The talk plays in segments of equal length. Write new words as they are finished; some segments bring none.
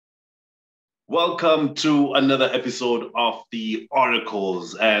Welcome to another episode of the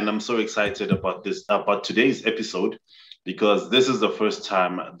Oracles, and I'm so excited about today's episode because this is the first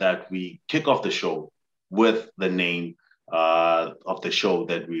time that we kick off the show with the name of the show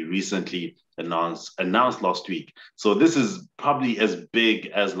that we recently announced last week. So this is probably as big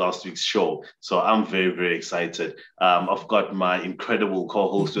as last week's show. So I'm very excited. I've got my incredible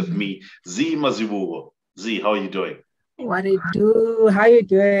co-host with me, Z Mazibugo. Z, how are you doing? What do you do? How you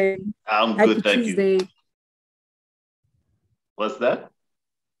doing? I'm Happy good, thank Tuesday. you. What's that?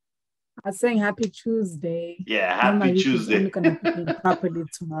 I was saying Happy Tuesday. Yeah, happy Tuesday. I'm gonna begin properly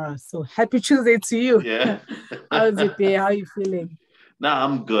tomorrow. So Happy Tuesday to you. Yeah. How's your day? How are you feeling? Nah,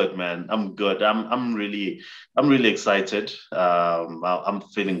 I'm good, man. I'm good. I'm really excited. I'm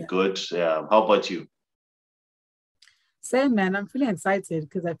feeling good. Yeah. How about you? Same, man. I'm feeling excited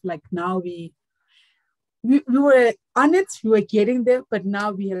because I feel like now we were on it, we were getting there, but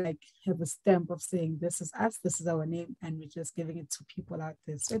now we like have a stamp of saying this is us, this is our name, and we're just giving it to people out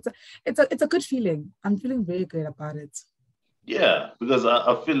there. So it's a good feeling. I'm feeling very good about it. Yeah, because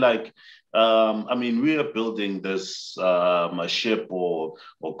I feel like I mean we are building this a ship or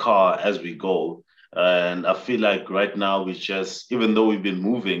car as we go. And I feel like right now we just, even though we've been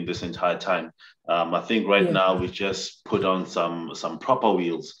moving this entire time, I think right now we just put on some proper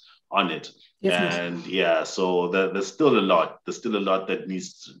wheels on it. Definitely. And yeah, so there's still a lot. There's still a lot that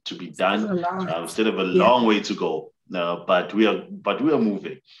needs to be done. Still have a long way to go. But we are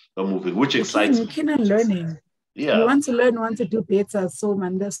moving. We're moving, which excites me. We're keen on learning. Yeah. We want to learn, we want to do better. So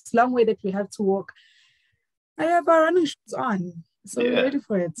man, this long way that we have to walk. I have our running shoes on. So we're ready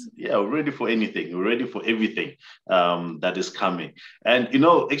for it. Yeah, we're ready for anything. We're ready for everything that is coming. And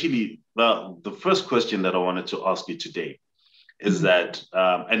actually, the first question that I wanted to ask you today is that,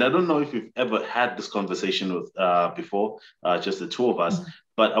 and I don't know if you've ever had this conversation with before, just the two of us,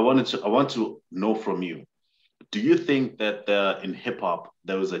 but I want to know from you. Do you think that in hip hop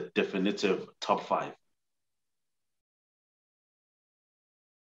there was a definitive top five?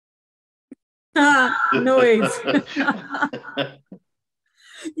 No ways.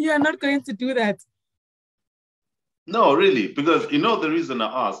 You are not going to do that. No, really, because the reason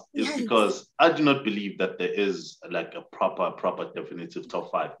I ask is because I do not believe that there is like a proper definitive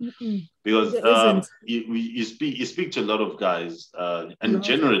top five. Because you speak to a lot of guys, and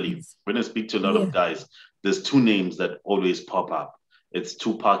generally when I speak to a lot of guys, there's two names that always pop up. It's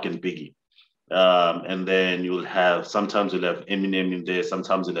Tupac and Biggie. And then sometimes you'll have Eminem in there,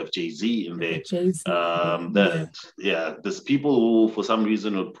 sometimes you'll have Jay-Z in there. There's people who for some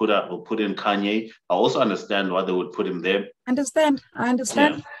reason would put in Kanye. I also understand why they would put him there. I understand.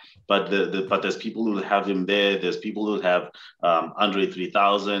 Yeah. But but there's people who have him there. There's people who have Andre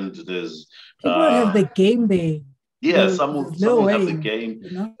 3000. There's people who have the game there. Yeah, some will have the game.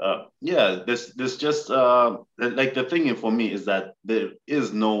 There's just like the thing for me is that there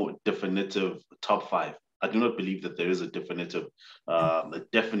is no definitive top five. I do not believe that there is a definite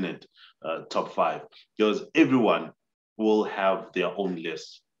top five because everyone will have their own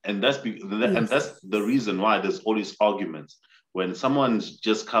list, and that's the reason why there's always arguments when someone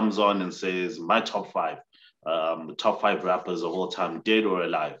just comes on and says my top five rappers of all time, dead or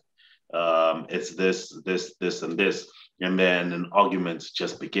alive. It's this, and this, and then an argument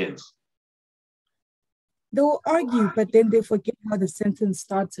just begins. They'll argue, but then they forget how the sentence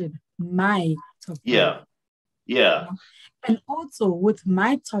started. My top five. Yeah. And also with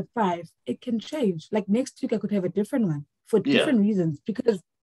my top five, it can change. Like next week, I could have a different one for different reasons because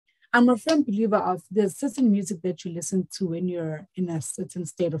I'm a firm believer of there's certain music that you listen to when you're in a certain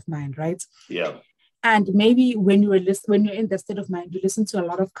state of mind, right? Yeah. And maybe when you're in that state of mind, you listen to a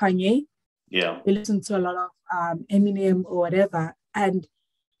lot of Kanye. Yeah. You listen to a lot of Eminem or whatever. And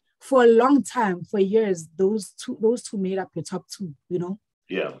for a long time, for years, those two made up your top two,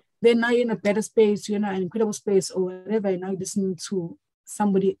 Yeah. Then now you're in a better space, you're in an incredible space or whatever, and now you're listening to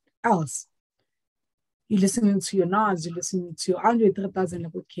somebody else. You're listening to your Nas, you're listening to your Andre 3000,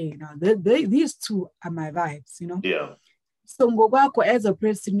 like, okay, now these two are my vibes, Yeah. So as a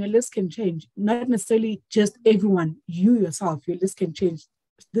person, your list can change. Not necessarily just everyone, you yourself, your list can change.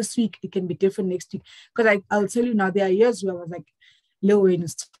 This week, it can be different next week. Because I'll tell you now, there are years where I was like, Lil Wayne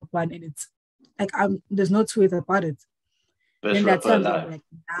is top one, and it's like, there's no two ways about it. Then that times I'm like,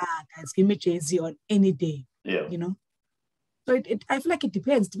 nah, guys, give me Jay-Z on any day. Yeah. So I feel like it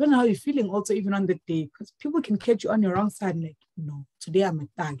depends on how you're feeling also even on the day, because people can catch you on your wrong side, like, today I'm a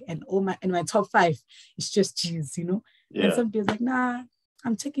thug, and my top five is just cheese, Yeah. And some days like, nah,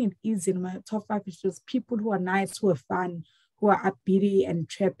 I'm taking it easy, and my top five is just people who are nice, who are fun, who are upbeaty and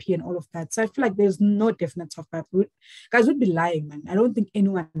trappy and all of that. So I feel like there's no definite top five. Guys would be lying, man. I don't think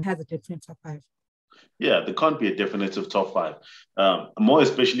anyone has a definite top five. Yeah, there can't be a definitive top five. More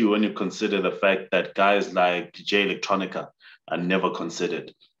especially when you consider the fact that guys like J Electronica are never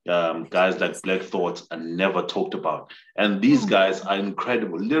considered. Guys like Black Thought are never talked about. And these guys are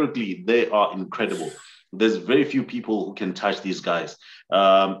incredible. Lyrically, they are incredible. There's very few people who can touch these guys.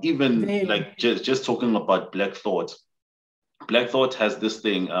 Even Very. like just talking about Black Thought. Black Thought has this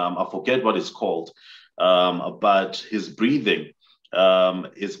thing, I forget what it's called, but his breathing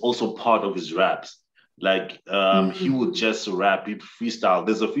is also part of his raps. Like he would just rap, he'd freestyle.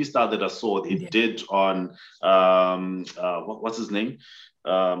 There's a freestyle that I saw he did on what's his name?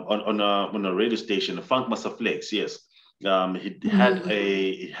 On a radio station, Funk Master Flex, yes. He had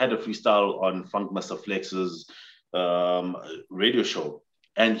a freestyle on Funk Master Flex's radio show,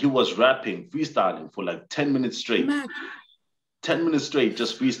 and he was rapping, freestyling for like 10 minutes straight. 10 minutes straight,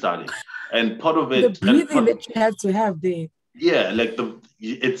 just freestyling. And part of it, the breathing that you have to have there. Yeah, like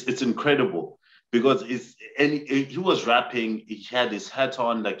it's incredible. Because he was rapping, he had his hat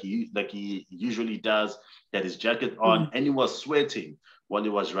on like he usually does, he had his jacket on, and he was sweating while he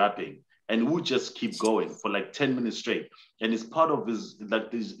was rapping. And he would just keep going for like 10 minutes straight. And it's part of his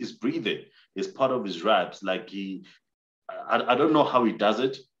breathing, it's part of his raps. Like I don't know how he does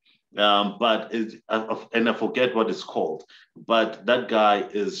it, but and I forget what it's called. But that guy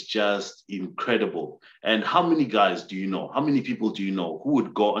is just incredible. And how many guys do you know? How many people do you know who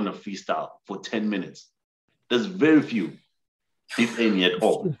would go on a freestyle for 10 minutes? There's very few, if any at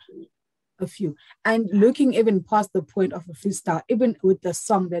all. A few. And looking even past the point of a freestyle, even with the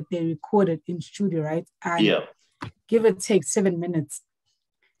song that they recorded in studio, right? And give it take 7 minutes.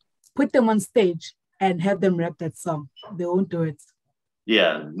 Put them on stage and have them rap that song. They won't do it.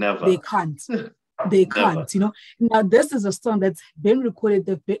 Yeah, never. They can't. They can't, you know. Now, this is a song that's been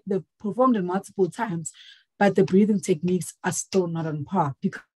recorded, they've performed it multiple times, but the breathing techniques are still not on par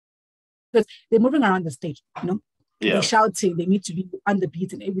because they're moving around the stage, you know. They're shouting, they need to be on the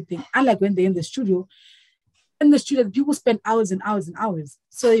beat and everything. Unlike when they're in the studio, people spend hours and hours and hours.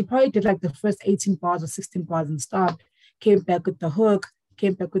 So they probably did like the first 18 bars or 16 bars and stopped, came back with the hook,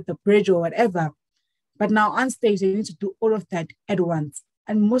 came back with the bridge or whatever. But now on stage, they need to do all of that at once.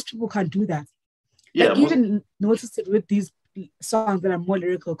 And most people can't do that. Yeah, like even noticed it with these songs that are more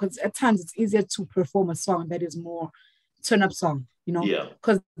lyrical, because at times it's easier to perform a song that is more turn-up song, you know? Yeah.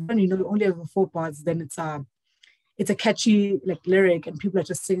 Because when you know you only have 4 bars, then it's a catchy like lyric and people are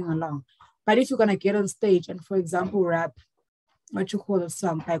just singing along. But if you're gonna get on stage and, for example, rap what you call a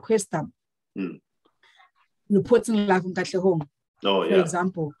song by Costa, Reporting Live from Katle Home, for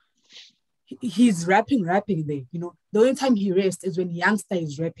example, he's rapping there, you know. The only time he rests is when Youngster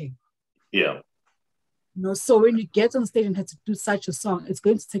is rapping. Yeah. You know, so when you get on stage and have to do such a song, it's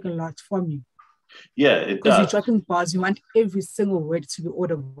going to take a lot from you. Yeah, it does. Because you're dropping bars, you want every single word to be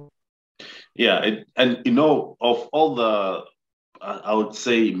audible. Yeah, and you know, of all the, I would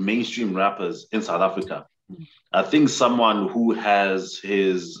say, mainstream rappers in South Africa, I think someone who has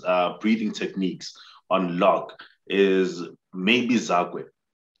his breathing techniques on lock is maybe Zakwe.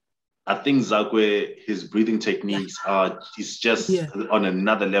 I think Zakwe, his breathing techniques is just on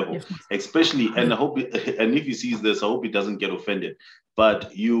another level, especially, and I hope, and if he sees this, I hope he doesn't get offended,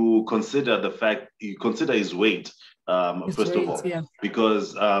 but you consider his weight, first of all,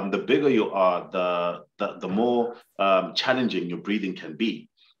 because the bigger you are, the more challenging your breathing can be.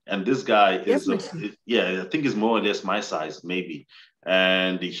 And this guy is, I think is more or less my size, maybe.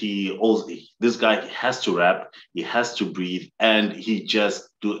 And this guy has to rap, he has to breathe, and he just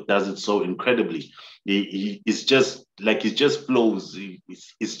does it so incredibly. It's just like, it just flows.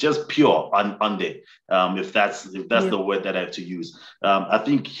 It's just pure on there. If that's the word that I have to use. I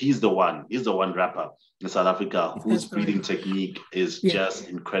think he's the one rapper in South Africa whose breathing technique is just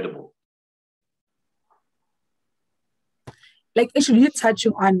incredible. Like, actually, you're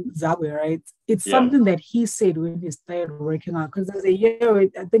touching on Zawe, right? It's something that he said when he started working out. Because there's a year,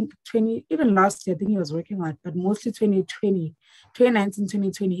 I think even last year, I think he was working out, but mostly 2019,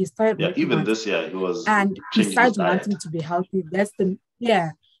 2020, he started working even out. This year, he was. And besides wanting to be healthy,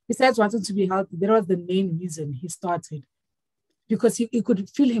 besides wanting to be healthy, that was the main reason he started. Because he could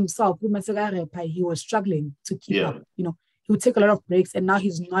feel himself. He was struggling to keep up, you know. He would take a lot of breaks, and now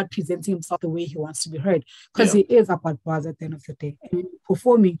he's not presenting himself the way he wants to be heard, because he is about bars at the end of the day. And when you're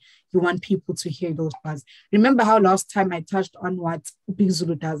performing, you want people to hear those bars. Remember how last time I touched on what Big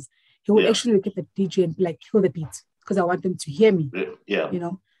Zulu does? He would actually look at the DJ and be like, kill the beat, because I want them to hear me. You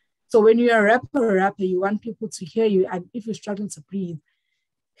know? So when you're a rapper, you want people to hear you. And if you're struggling to breathe,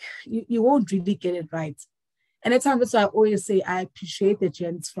 you won't really get it right. And at times, I always say I appreciate the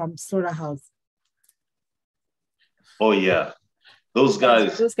gents from Slaughterhouse. Oh yeah, those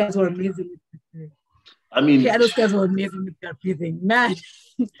guys. Those guys were amazing. I mean, Yeah, those guys were amazing with their breathing, man.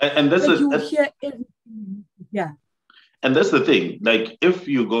 and that's Like you a, hear everything. Yeah. and that's the thing. Like, if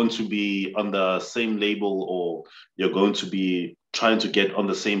you're going to be on the same label or you're going to be trying to get on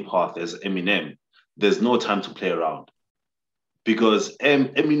the same path as Eminem, there's no time to play around because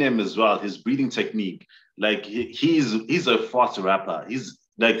Eminem as well, his breathing technique, like he's a fast rapper. He's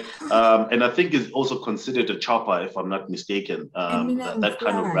like, and I think is also considered a chopper, if I'm not mistaken. Eminem That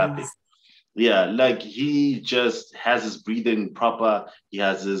kind of rapping. flies. Yeah, like he just has his breathing proper, he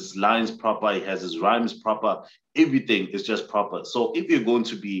has his lines proper, he has his rhymes proper, everything is just proper. So if you're going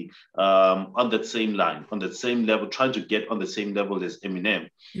to be on that same line, on that same level, trying to get on the same level as Eminem,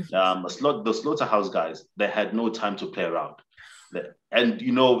 the Slaughterhouse guys, they had no time to play around. And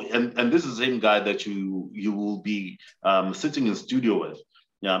you know, and this is the same guy that you will be sitting in studio with.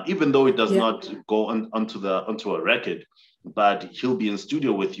 Yeah, even though it does not go onto a record, but he'll be in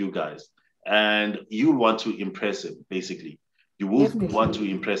studio with you guys and you want to impress him, basically. You will want to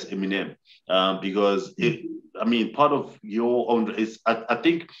impress Eminem because I mean, part of your own is, I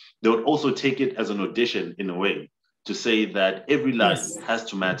think they would also take it as an audition in a way to say that every line has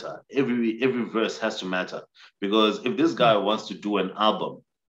to matter, every verse has to matter. Because if this guy wants to do an album,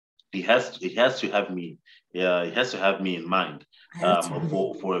 he has to have me, he has to have me in mind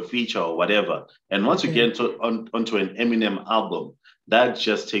for a feature or whatever. And once you get onto an Eminem album, that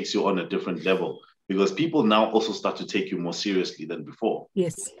just takes you on a different level because people now also start to take you more seriously than before.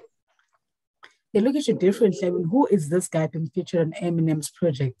 Yes. They look at you differently. I mean, who is this guy being featured on Eminem's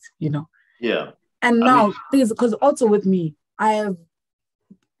project, you know? Yeah. And now, because also with me, I've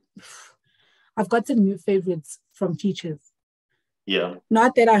gotten new favorites from features. Yeah.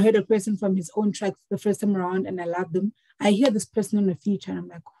 Not that I heard a person from his own track the first time around and I love them. I hear this person on a feature and I'm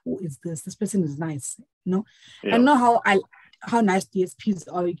like, who is this? This person is nice, you know? Yeah. I know how nice DSPs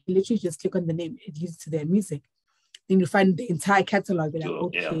are. You can literally just click on the name, it leads to their music. Then you find the entire catalog, you're like,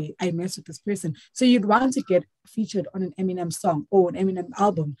 okay, I mess with this person. So you'd want to get featured on an Eminem song or an Eminem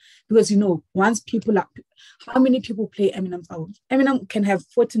album because, you know, once people are, how many people play Eminem's albums? Eminem can have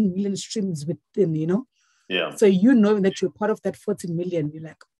 14 million streams within, you know? Yeah. So you know that you're part of that 14 million, you're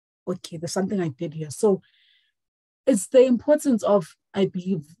like, okay, there's something I did here. So it's the importance of, I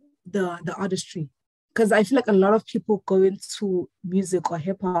believe, the artistry. Because I feel like a lot of people go into music or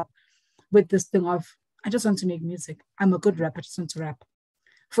hip hop with this thing of, I just want to make music. I'm a good rapper, I just want to rap.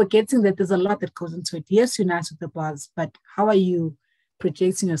 Forgetting that there's a lot that goes into it. Yes, you're nice with the bars, but how are you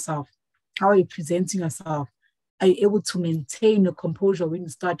projecting yourself? How are you presenting yourself? Are you able to maintain your composure when you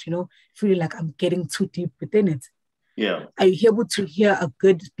start, you know, feeling like I'm getting too deep within it? Yeah. Are you able to hear a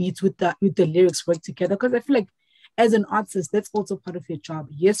good beat with the lyrics work together? Because I feel like as an artist, that's also part of your job.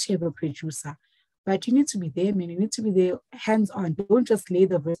 Yes, you have a producer, but you need to be there, man. You need to be there hands-on. Don't just lay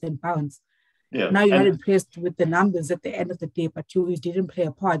the verse and bounce. Yeah. Now you're not impressed with the numbers at the end of the day, but you didn't play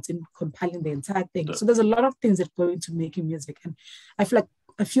a part in compiling the entire thing. Yeah. So there's a lot of things that go into making music. And I feel like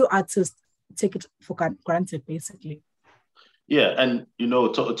a few artists take it for granted, basically. Yeah, and, you know,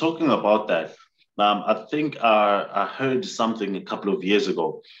 talking about that, I think I heard something a couple of years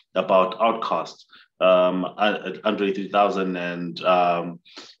ago about Outkast, Andre 3000 and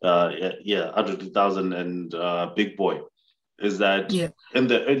Andre 3000 and Big Boy. Is that in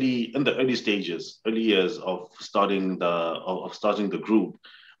the early years of starting the group,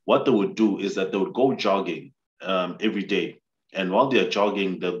 what they would do is that they would go jogging every day. And while they're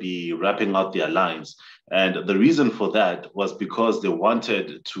jogging, they'll be rapping out their lines. And the reason for that was because they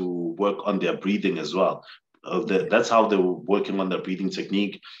wanted to work on their breathing as well. That's how they were working on their breathing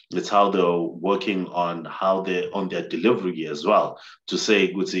technique. It's how they're working on their delivery as well. To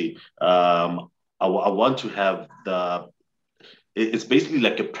say, Gucci, I want to have it's basically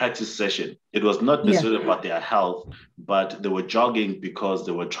like a practice session. It was not necessarily about their health, but they were jogging because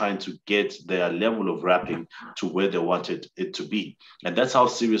they were trying to get their level of rapping to where they wanted it to be. And that's how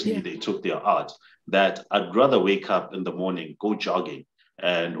seriously they took their art, that I'd rather wake up in the morning, go jogging.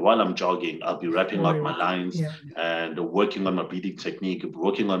 And while I'm jogging, I'll be rapping out my lines and working on my breathing technique,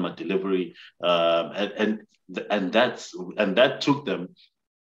 working on my delivery. And that took them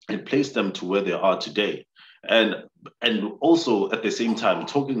and placed them to where they are today. And also at the same time,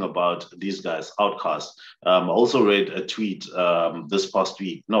 talking about these guys, Outkast, I also read a tweet last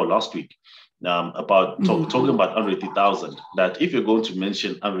week, about talking about Andre 3000, that if you're going to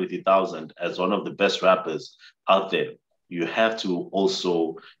mention Andre 3000 as one of the best rappers out there, you have to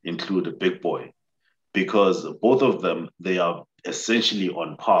also include a Big Boy. because both of them, they are essentially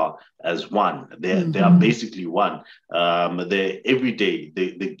on par as one. They are basically one. They every day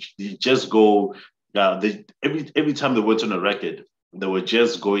they just go. Every time they went on a record, they were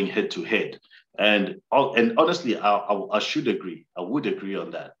just going head to head. And honestly, I should agree. I would agree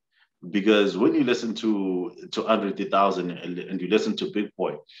on that, because when you listen to Andre 3000 and you listen to Big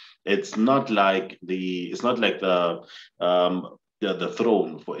Boy, it's not like the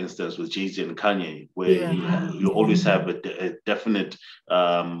Throne, for instance, with Jay-Z and Kanye, where you always have a definite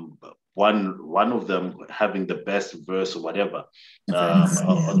one of them having the best verse or whatever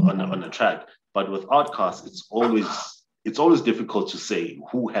on a track. But with Outkast, it's always difficult to say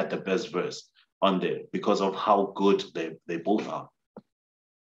who had the best verse on there because of how good they both are.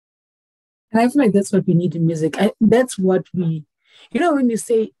 And I feel like that's what we need in music. That's what we, when you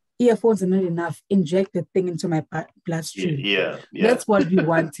say earphones are not enough, inject the thing into my bloodstream. Yeah. That's what we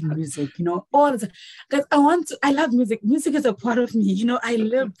want in music, all the time. Because I love music. Music is a part of me. I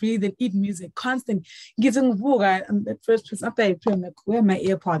live, breathe, and eat music constantly. Getting voga, I'm that first person after I pray, I'm like, where are my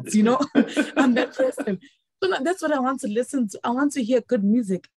AirPods? I'm that person. So that's what I want to listen to. I want to hear good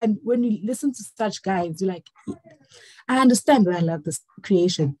music. And when you listen to such guys, you're like, I understand why I love this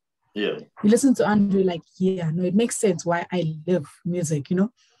creation. Yeah. You listen to Andre, like, it makes sense why I love music,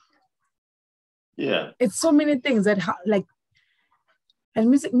 Yeah. It's so many things that and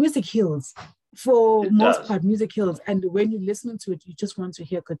music heals. For most part, music heals. And when you listen to it, you just want to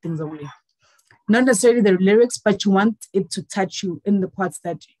hear good things only. Not necessarily the lyrics, but you want it to touch you in the parts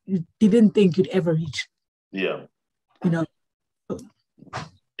that you didn't think you'd ever reach. Yeah.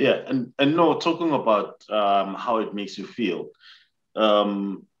 Yeah, and no, talking about how it makes you feel,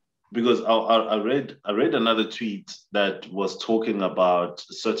 because I read another tweet that was talking about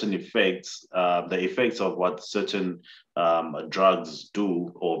certain effects, the effects of what certain drugs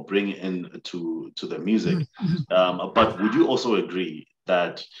do or bring in to the music. But would you also agree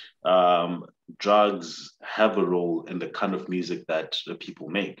that drugs have a role in the kind of music that people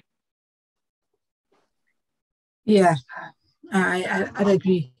make? Yeah, I'd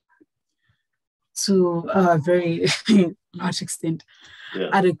agree to a very large extent. Yeah.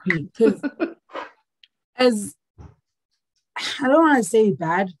 I'd agree, because as I don't want to say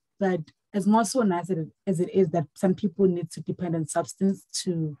bad, but as more so nice as it is that some people need to depend on substance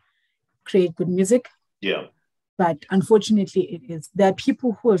to create good music. Yeah. But unfortunately, it is. There are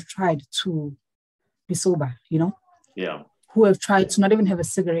people who have tried to be sober, Yeah. Who have tried to not even have a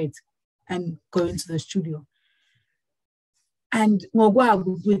cigarette and go into the studio. And without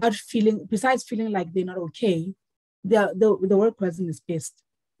besides feeling like they're not okay, the work wasn't his best.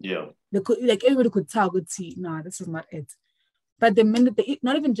 Yeah. Everybody could tell, no, this is not it. But the minute they eat,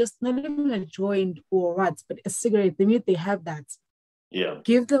 not even a joint or what, but a cigarette, the minute they have that,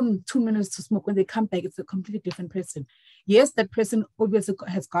 give them 2 minutes to smoke. When they come back, it's a completely different person. Yes, that person obviously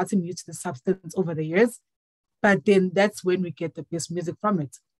has gotten used to the substance over the years, but then that's when we get the best music from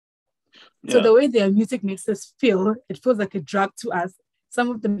it. Yeah. So the way their music makes us feel, it feels like a drug to us. Some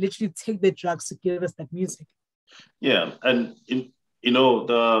of them literally take the drugs to give us that music. Yeah, and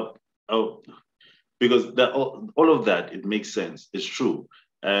because all of that, it makes sense. It's true.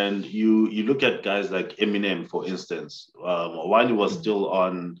 And you look at guys like Eminem, for instance, while he was still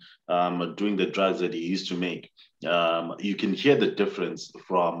on doing the drugs that he used to make, you can hear the difference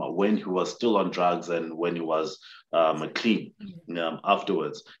from when he was still on drugs and when he was clean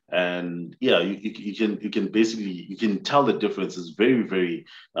afterwards. And yeah, you can tell the difference is very, very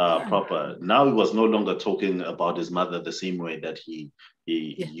proper. Now he was no longer talking about his mother the same way that he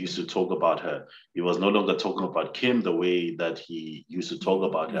used to talk about her. He was no longer talking about Kim the way that he used to talk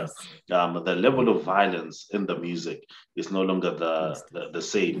about her. The level of violence in the music is no longer the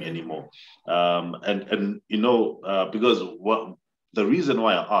same anymore. Because the reason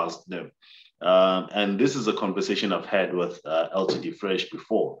why I asked them, and this is a conversation I've had with LTD Fresh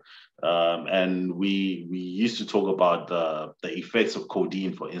before, and we used to talk about the effects of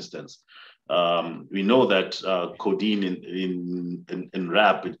codeine, for instance. We know that codeine in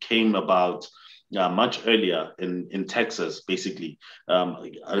rap, it came about much earlier in Texas, basically. I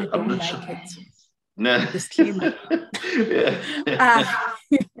don't like it. Nah. Disclaimer.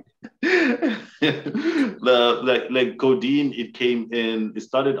 Like codeine, it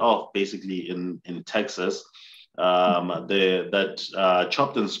started off basically in Texas. That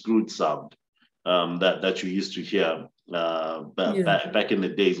chopped and screwed sound that you used to hear back in the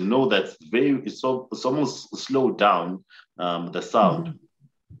days. It's almost slowed down the sound,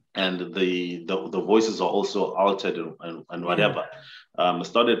 and the voices are also altered and whatever.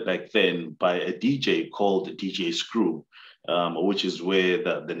 Started back then by a DJ called DJ Screw. which is where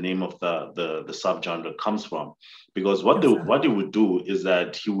the name of the subgenre comes from. Because what he would do is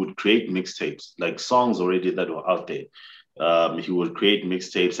that he would create mixtapes, like songs already that were out there. He would create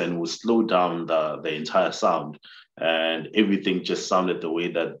mixtapes and would slow down the entire sound, and everything just sounded the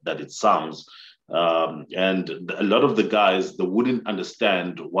way that it sounds. And a lot of the guys, they wouldn't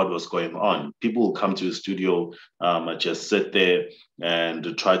understand what was going on. People will come to the studio, just sit there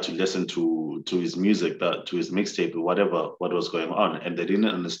and try to listen to his music, to his mixtape, or what was going on, and they didn't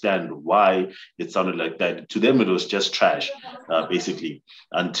understand why it sounded like that. To them, it was just trash, basically,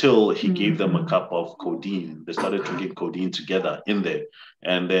 until he gave them a cup of codeine. They started drinking codeine together in there,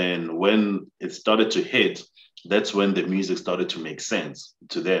 and then when it started to hit, that's when the music started to make sense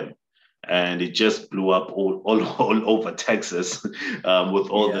to them. And it just blew up all over Texas, with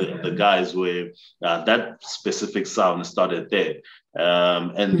all the guys where that specific sound started there.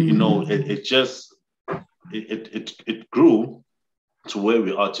 And you know, it grew to where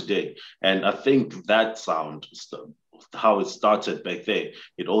we are today. And I think that sound, how it started back there,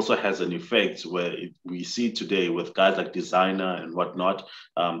 it also has an effect where we see today with guys like Designer and whatnot.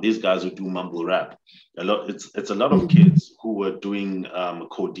 These guys who do mumble rap, it's a lot of kids who were doing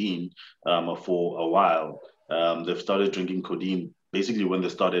codeine for a while. They've started drinking codeine basically when they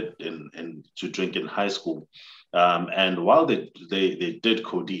started to drink in high school. And while they did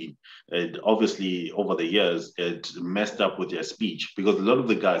codeine, it obviously over the years it messed up with their speech, because a lot of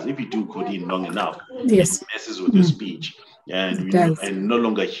the guys, if you do codeine long enough, it messes with your speech, and and no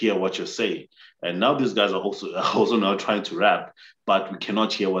longer hear what you're saying. And now these guys are also now trying to rap, but we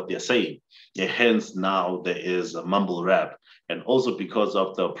cannot hear what they're saying. Yeah, hence now there is a mumble rap. And also because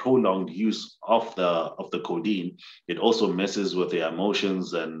of the prolonged use of the codeine, it also messes with their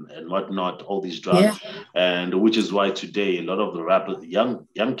emotions and whatnot, all these drugs. And which is why today a lot of the rappers, young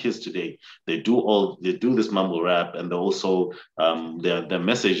kids today, they do this mumble rap, and they also their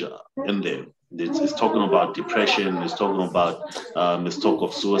message in there. It's talking about depression. It's talking about it's talk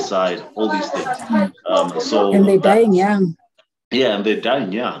of suicide. All these things. And they're dying young. Yeah, and they're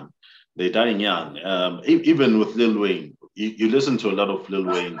dying young. They're dying young. Even with Lil Wayne, you listen to a lot of Lil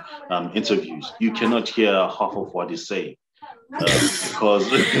Wayne interviews. You cannot hear half of what he's saying. Because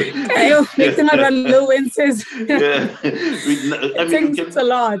it's not what Lil Wayne says. It takes a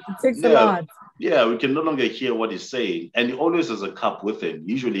lot. Yeah, we can no longer hear what he's saying, and he always has a cup with him.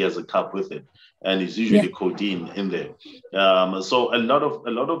 Usually has a cup with him, and it's usually codeine in there. So a lot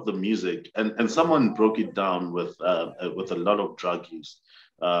of the music, and someone broke it down with a lot of drug use.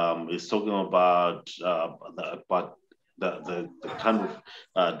 It's talking about the kind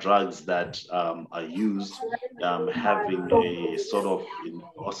of drugs that are used, having a sort of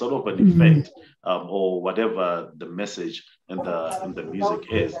an effect, or whatever the message in the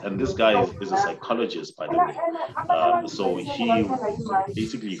music is. And this guy is a psychologist, by the way. So he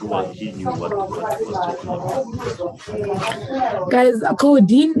basically he knew what he was talking about. Guys,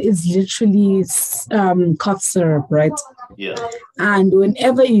 codeine is literally cough syrup, right? Yeah. And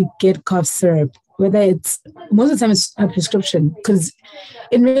whenever you get cough syrup, whether it's, most of the time it's a prescription, because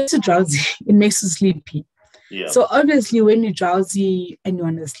it makes you drowsy, it makes you sleepy. Yeah. So obviously when you're drowsy and you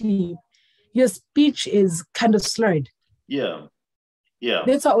want to sleep, your speech is kind of slurred. Yeah. Yeah.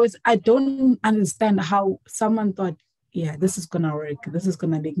 That's always, I don't understand how someone thought, yeah, this is gonna work, this is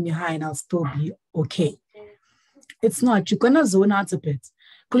gonna make me high and I'll still be okay. It's not. You're gonna zone out a bit.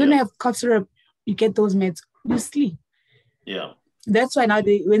 Because when you have cough syrup, you get those meds, you sleep. Yeah. That's why now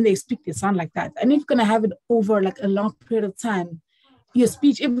when they speak, they sound like that. And if you're going to have it over like a long period of time, your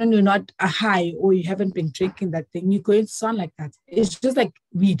speech, even when you're not a high or you haven't been drinking that thing, you're going to sound like that. It's just like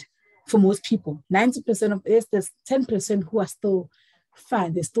weed for most people. 90% of it, there's 10% who are still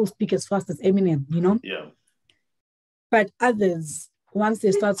fine. They still speak as fast as Eminem, you know? Yeah. But others, once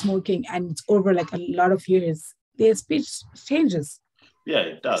they start smoking and it's over like a lot of years, their speech changes. Yeah,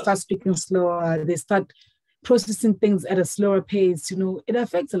 it does. They start speaking slower. They start processing things at a slower pace. You know, it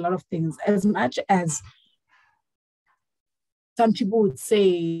affects a lot of things. As much as some people would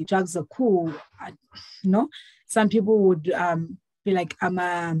say drugs are cool, you know, some people would be like,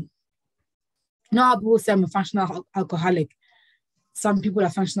 no, people say I'm a functional alcoholic. Some people are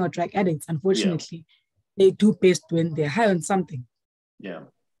functional drug addicts. Unfortunately, they do best when they're high on something. Yeah.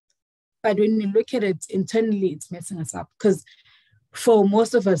 But when you look at it internally, it's messing us up, because for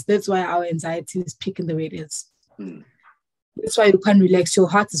most of us, that's why our anxiety is peaking the way it is. That's why you can't relax. Your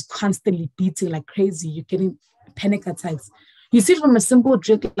heart is constantly beating like crazy. You're getting panic attacks. You see, from a simple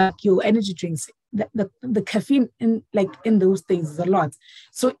drink like your energy drinks, the caffeine in those things is a lot.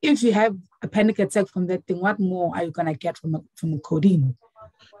 So if you have a panic attack from that thing, what more are you gonna get from codeine?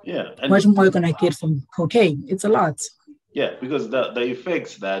 Yeah. What more are you gonna get from cocaine? It's a lot. Yeah, because the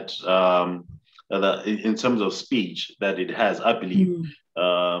effects that in terms of speech that it has, I believe,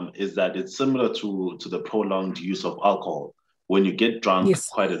 is that it's similar to the prolonged use of alcohol when you get drunk Yes.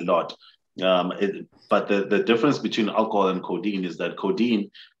 quite a lot. But the difference between alcohol and codeine is that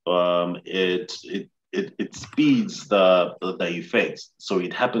codeine it speeds the effects, so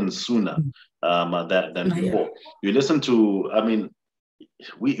it happens sooner than Yeah. before. You listen to, I mean,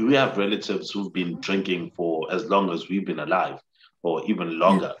 we have relatives who've been drinking for as long as we've been alive, or even Yeah.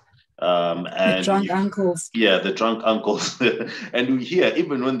 longer. The And drunk uncles. yeah, the drunk uncles, and we hear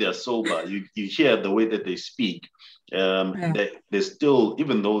even when they're sober, you hear the way that they speak. Yeah. They still,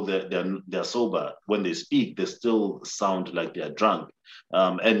 even though they're sober, when they speak, they still sound like they're drunk.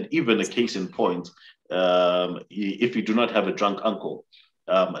 And even a case in point, if you do not have a drunk uncle,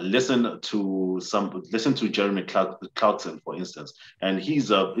 listen to Jeremy Clarkson, for instance, and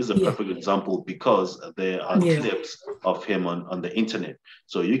he's a Yeah. perfect example because there are Yeah. clips of him on the internet,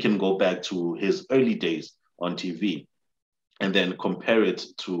 so you can go back to his early days on TV and then compare it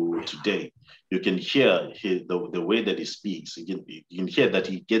to today. You can hear the way that he speaks. You can hear that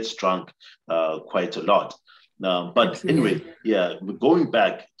he gets drunk quite a lot. But Yeah. anyway, yeah, going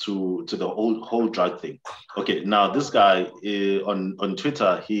back to the whole drug thing. Okay, now this guy on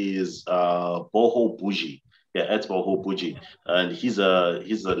Twitter, he is Boho Bougie. Yeah, it's Boho Bougie, and he's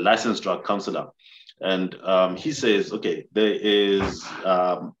a licensed drug counselor. And he says, okay, there is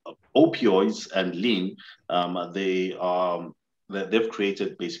opioids and lean. They've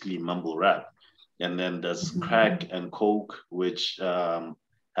created basically mumble rap, and then there's crack and coke, which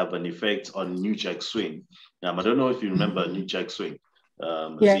have an effect on New Jack Swing. I don't know if you remember New Jack Swing.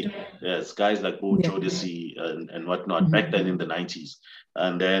 Yeah. See, yes, guys like Bo Yeah. Jodeci and whatnot back then in the 90s.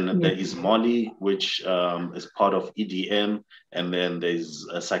 And then there is Molly, which is part of EDM, and then there's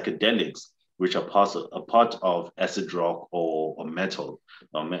psychedelics, which are part of acid rock or metal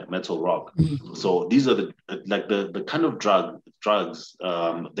metal rock. So these are the kind of drugs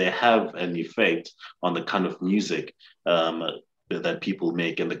they have an effect on the kind of music that people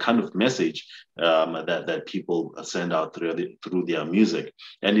make and the kind of message that people send out through their music.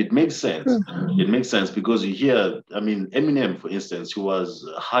 And it makes sense. It makes sense because you hear, I mean, Eminem, for instance, who was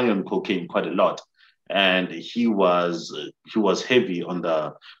high on cocaine quite a lot, and he was heavy on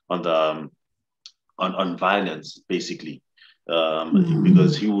violence, basically,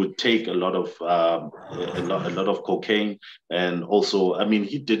 because he would take a lot of cocaine, and also, I mean,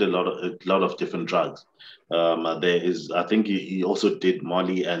 he did a lot of different drugs. I think he also did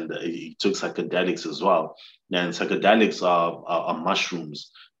Molly, and he took psychedelics as well. And psychedelics are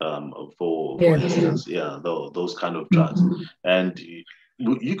mushrooms, for instance, yeah, those kind of drugs, and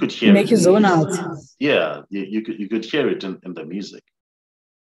you could hear Make it. you zone out. Yeah, you could hear it in the music.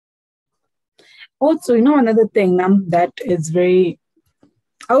 Also, another thing that is very,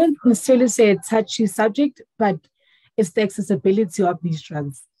 I wouldn't necessarily say a touchy subject, but it's the accessibility of these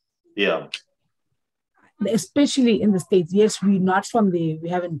drugs. Yeah. Especially in the States. Yes, we're not from there, we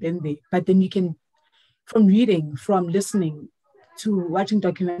haven't been there, but then you can, from reading, from listening to watching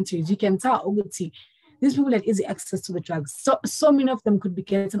documentaries, you can tell, oh, see, these people had easy access to the drugs. So many of them could be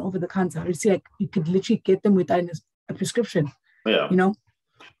getting over the counter. You see, like you could literally get them without a prescription. Yeah.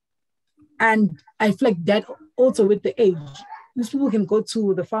 And I feel like that also with the age, these people can go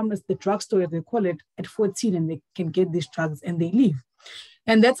to the pharmacy, the drugstore, as they call it, at 14, and they can get these drugs and they leave.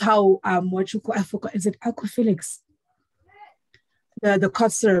 And that's how what you call, I forgot, is it Aquafilix? The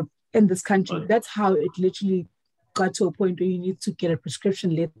cough syrup in this country. Right. That's how it literally got to a point where you need to get a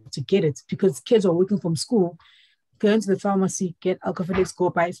prescription letter to get it, because kids are working from school, go into the pharmacy, get Aquafilix,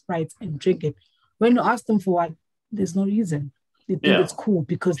 go buy Sprite and drink it. When you ask them for what, there's no reason. They think it's cool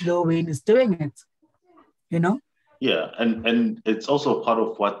because Lil Wayne is doing it, Yeah, and it's also part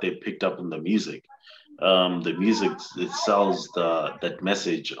of what they picked up in the music. The music, it sells that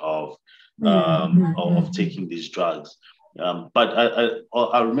message of taking these drugs. But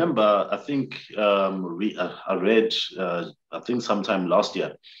I remember, I think I read I think sometime last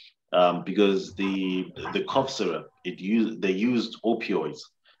year, because the cough syrup, they used opioids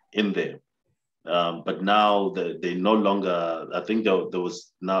in there. But now they no longer. I think there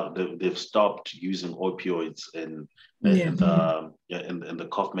was now they've stopped using opioids in the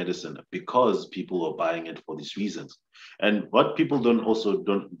cough medicine because people are buying it for these reasons. And what people don't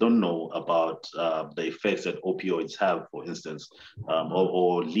know about the effects that opioids have, for instance,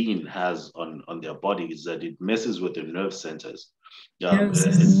 or lean has on their body, is that it messes with the nerve centers.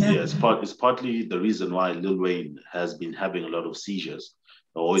 It's partly the reason why Lil Wayne has been having a lot of seizures.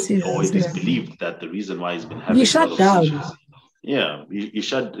 Or it is believed that the reason why he's been having a lot of seizures. Yeah, you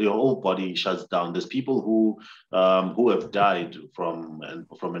shut your whole body shuts down. There's people who have died from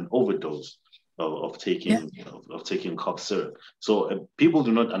an overdose of Yeah, taking of taking cough syrup. So people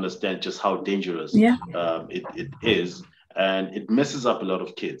do not understand just how dangerous yeah, it is, and it messes up a lot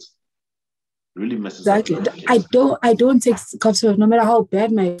of kids. Really messes up a exactly. lot of kids. I don't take cough syrup no matter how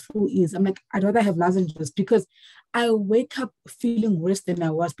bad my flu is. I'm like, I'd rather have lozenges because I wake up feeling worse than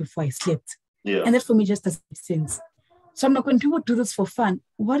I was before I slept. Yeah, And that for me just doesn't make sense. So I'm like, when people do this for fun,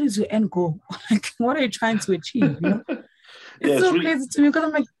 what is your end goal? Like, what are you trying to achieve? yeah, It's it's so really crazy to me because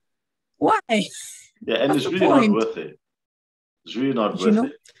I'm like, why? yeah, and What's it's the really not point? worth it. It's really not You worth know?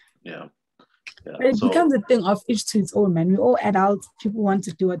 it. Yeah, yeah. But it becomes So a thing of each to its own, man. We're all adults. People want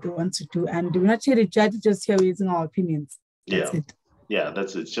to do what they want to do. And we're not here to judge, just here raising our opinions. That's yeah, it. yeah,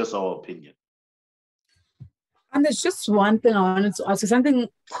 that's it. It's just our opinion. And there's just one thing I wanted to ask you. Something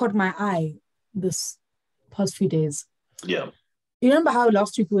caught my eye this past few days. Yeah, You remember how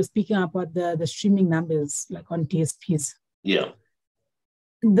last week we were speaking about the streaming numbers, like on DSPs? yeah,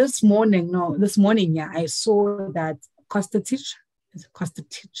 This morning, yeah, I saw that Costa Titch, is it Costa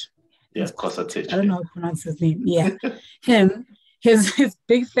Titch? yeah. It's Costa Costa Titch. Titch. I don't know how to pronounce his name. Yeah, him, his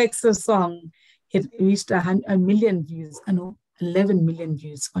Big Flexer song, it reached a million views. I know, 11 million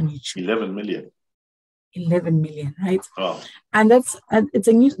views on YouTube. 11 million. 11 million, right? Oh, And it's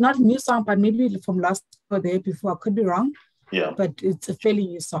a new, not a new song, but maybe from last or the year before. I could be wrong, yeah, but it's a fairly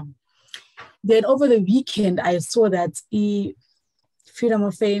new song. Then over the weekend, I saw that Freedom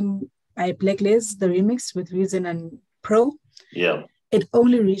of Fame by Blacklist, the remix with Reason and Pro, yeah. it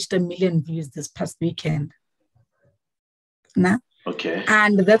only reached a million views this past weekend. Nah? Okay.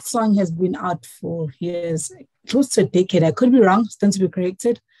 And that song has been out for years, close to a decade. I could be wrong, stand to be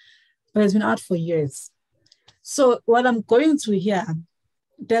corrected, but it's been out for years. So what I'm going to here,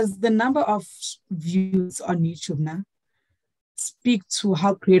 does the number of views on YouTube now speak to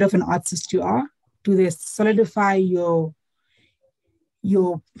how creative an artist you are? Do they solidify your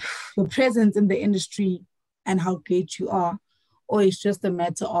your presence in the industry and how great you are, or it's just a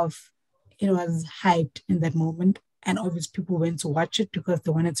matter of it was hyped in that moment and obviously people went to watch it because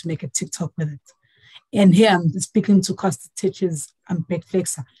they wanted to make a TikTok with it. And here I'm speaking to Costa Titch's Big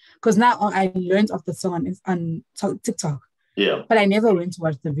Flexer because now I learned of the song on TikTok, Yeah, but I never went to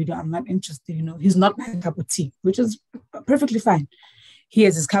watch the video. I'm not interested. He's not my cup of tea, which is perfectly fine. He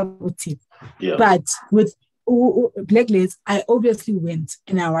has his cup of tea. yeah, But with Blacklist, I obviously went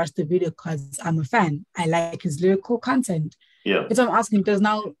and I watched the video because I'm a fan. I like his lyrical content. yeah. It's what I'm asking, does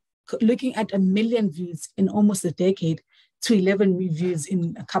now looking at a million views in almost a decade to 11 views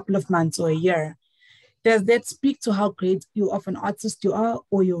in a couple of months or a year, does that speak to how great you of an artist you are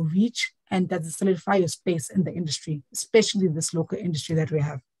or your reach? And does it solidify your space in the industry, especially this local industry that we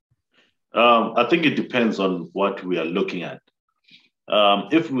have? I think it depends on what we are looking at.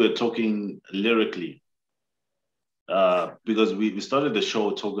 If we're talking lyrically, because we started the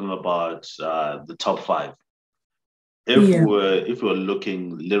show talking about the top five. Yeah, If we're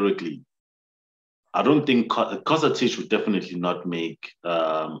looking lyrically, I don't think Costa Titch would definitely not make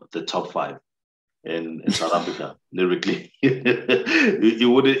the top five in South Africa lyrically. It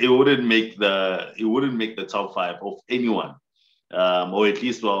wouldn't make the top five of anyone, or at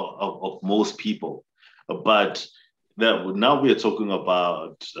least of most people. But now we are talking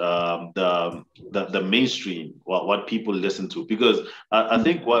about the mainstream, what people listen to, because I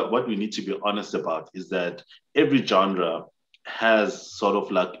think what we need to be honest about is that every genre has sort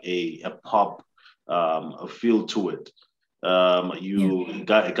of like a pop a feel to it. yeah,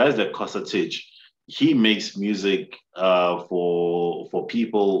 Guys like Costa Titch, he makes music for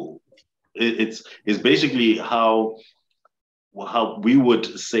people. It's basically how we would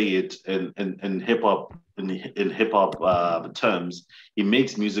say it in hip hop in hip hop terms. He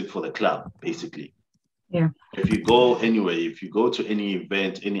makes music for the club, basically. yeah, If you go anywhere, if you go to any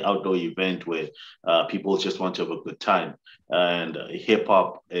event, any outdoor event where people just want to have a good time, and hip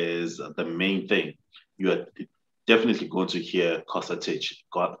hop is the main thing, you are definitely going to hear Costa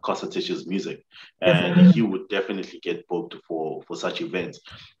Titch's music, and he definitely. would definitely get booked for such events.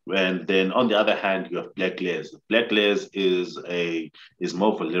 And then on the other hand, you have Black Les. Black Les is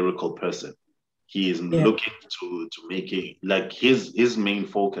more of a lyrical person. He is Yeah, looking to making like his main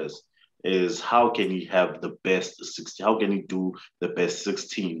focus is how can he have the best 16, how can he do the best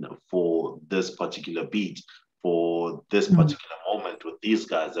 16 for this particular beat, for this mm, particular moment with these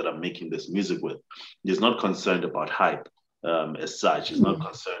guys that I'm making this music with. He's not concerned about hype as such. He's not mm,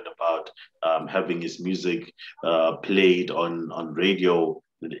 concerned about having his music played on radio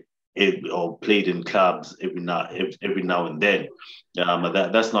or played in clubs every now and then.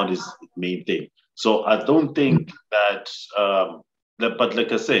 That's not his main thing. So I don't think but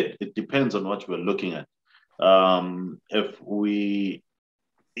like I said, it depends on what we're looking at. If we,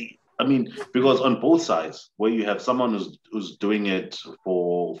 I mean, because on both sides, where you have someone who's doing it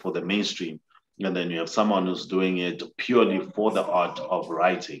for the mainstream, and then you have someone who's doing it purely for the art of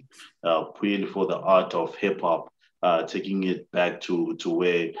writing, purely for the art of hip hop, taking it back to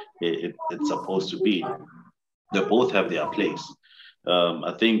where it's supposed to be. They both have their place.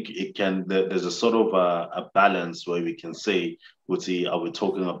 I think there's a sort of a balance where we can say, would see, are we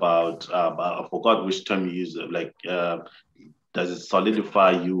talking about, I forgot which term you use, like, does it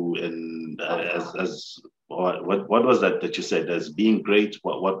solidify you in as what was that you said as being great?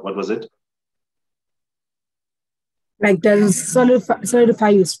 What was it? Like, does it solidify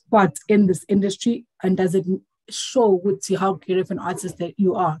your spot in this industry, and does it show with you how great of an artist that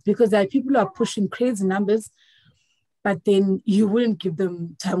you are? Because there are people who are pushing crazy numbers, but then you wouldn't give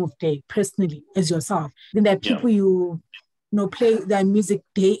them time of day personally as yourself. Then there are people you know play their music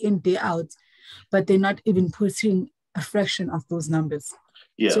day in, day out, but they're not even putting a fraction of those numbers.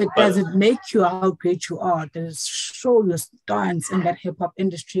 Yeah, so it doesn't make you how great you are. Does it show your stance in that hip hop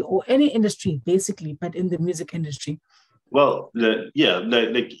industry or any industry, basically, but in the music industry? Well, yeah,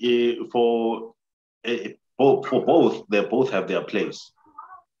 like for both, they both have their place.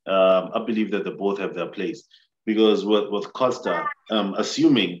 I believe that they both have their place because with Costa,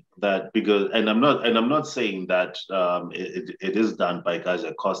 assuming that and I'm not saying that it is done by guys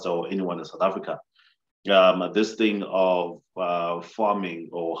like Costa or anyone in South Africa. This thing of farming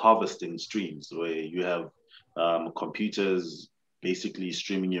or harvesting streams where you have computers basically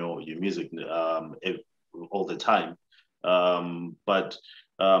streaming your music all the time. But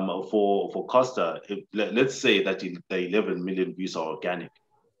for Costa, let's say that the 11 million views are organic.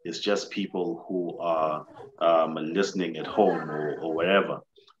 It's just people who are listening at home or wherever.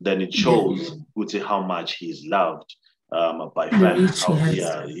 Then it shows how much he's loved by fans.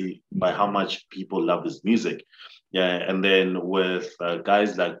 By how much people love his music. Yeah, and then with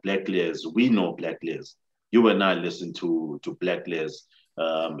guys like Black Layers, we know Black Layers. You and I listen to Black Layers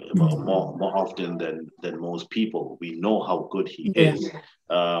more often than most people. We know how good he is,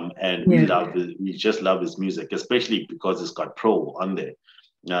 and we just love his music, especially because it's got Pro on there.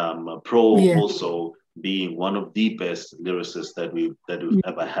 Pro also being one of the best lyricists that we've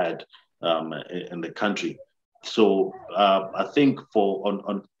ever had in the country. So I think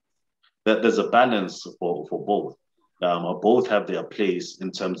that there's a balance for both. Both have their place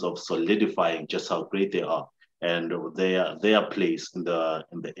in terms of solidifying just how great they are and their place in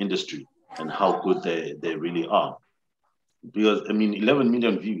the industry and how good they really are. Because I mean, 11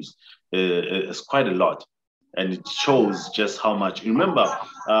 million views is quite a lot, and it shows just how much. Remember,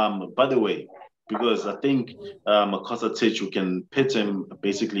 by the way, because I think Costa Titch, you can pit him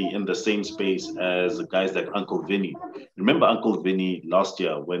basically in the same space as guys like Uncle Vinny. Remember Uncle Vinny last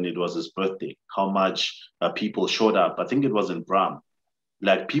year when it was his birthday, how much people showed up. I think it was in Bram.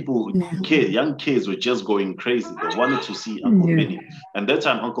 Like people, young kids were just going crazy. They wanted to see Uncle Vinny. And that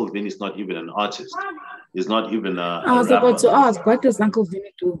time, Uncle Vinny is not even an artist. He's not even I was about to ask, what does Uncle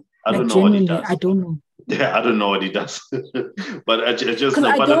Vinny do? I don't know what he does. I don't know. Yeah, I don't know what he does, but I just know.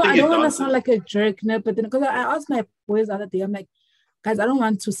 I don't want to sound like a jerk, but then because I asked my boys the other day, I'm like, guys, I don't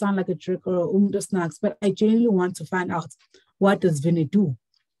want to sound like a jerk or snacks, but I genuinely want to find out, what does Vinny do?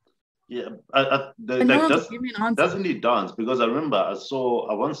 Yeah, doesn't he dance? Because I remember I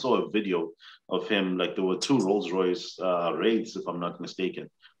once saw a video of him, like there were two Rolls Royce raids, if I'm not mistaken.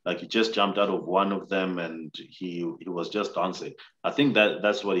 Like he just jumped out of one of them and he was just dancing. I think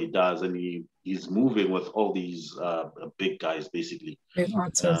that's what he does, and he's moving with all these big guys, basically. Big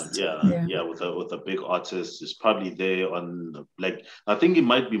artists. With a big artist. He's probably there on, like, I think he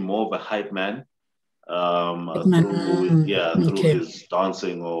might be more of a hype man. Through his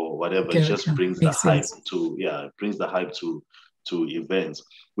dancing or whatever. It just brings the hype to events,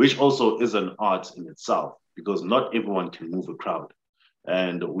 which also is an art in itself, because not everyone can move a crowd.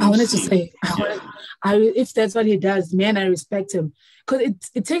 And I wanted to say, if that's what he does, man, I respect him, because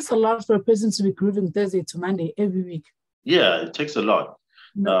it takes a lot for a person to be grooving Thursday to Monday every week. Yeah, it takes a lot.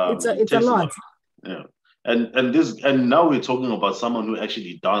 It's a lot. Yeah. And now we're talking about someone who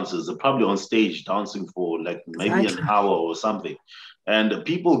actually dances. They're probably on stage dancing for like maybe an hour or something. And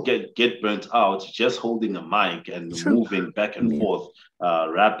people get burnt out just holding a mic and moving back and forth,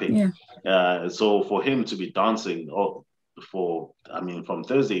 rapping. So for him to be dancing from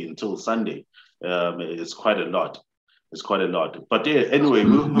Thursday until Sunday, it's quite a lot. It's quite a lot. But anyway,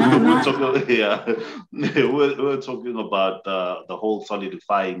 we're talking about the whole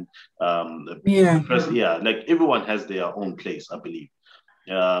solidifying. Like everyone has their own place, I believe.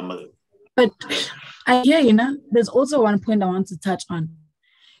 But I hear, there's also one point I want to touch on.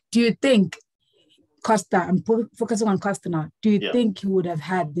 Do you think Costa, I'm focusing on Costa now, do you think he would have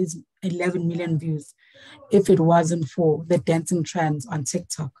had these 11 million views if it wasn't for the dancing trends on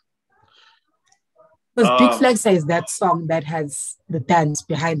TikTok? Because Big Flexa is that song that has the dance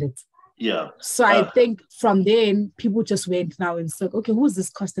behind it. Yeah. So I think from then, people just went now and said, okay, who's this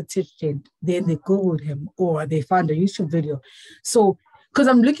Costa Titch? Then they Googled him or they found a YouTube video. So, because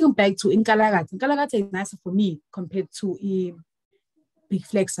I'm looking back to Inkalagata. Inkalagata is nicer for me compared to Big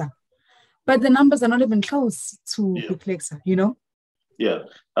Flexa. But the numbers are not even close to Big Flexa, Yeah.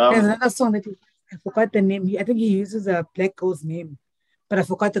 There's another song that I forgot the name. I think he uses a black girl's name, but I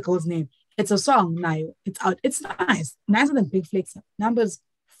forgot the girl's name. It's a song now. It's out. It's nice. Nicer than Big Flexa. Numbers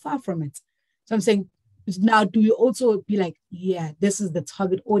far from it. So I'm saying, now do you also be like, yeah, this is the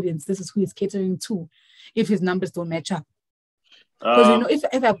target audience. This is who he's catering to if his numbers don't match up. Because,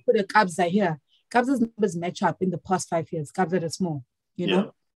 if I put a Kabza here, Kabza's numbers match up in the past 5 years. Kabza is small,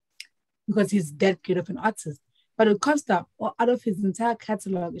 know, because he's that great of an artist. But with Costa, out of his entire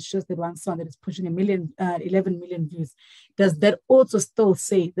catalog, it's just that one song that is pushing 11 million views. Does that also still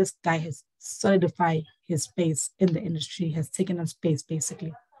say this guy has solidified his space in the industry, has taken up space,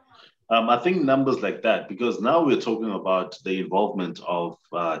 basically? I think numbers like that, because now we're talking about the involvement of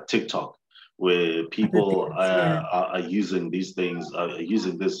TikTok, where people are using these things, are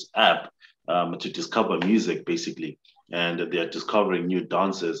using this app to discover music, basically. And they're discovering new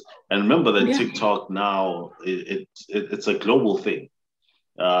dances. And remember that TikTok now, it's a global thing,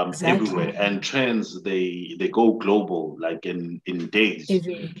 everywhere. And trends, they go global, like in days.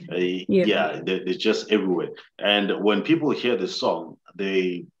 They're just everywhere. And when people hear this song,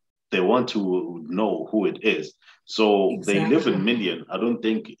 they want to know who it is. So they live in million. I don't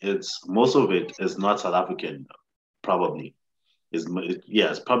think most of it is not South African, probably. It's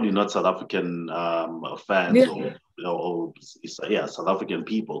probably not South African fans or South African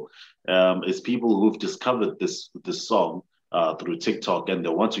people. It's people who've discovered this song through TikTok, and they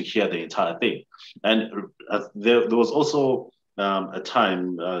want to hear the entire thing. And there was also a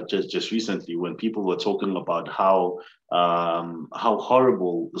time just recently when people were talking about how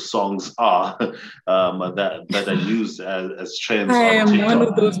horrible the songs are that are used as trends on TikTok. One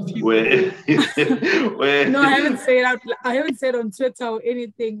of those people. Where no, I haven't said on Twitter or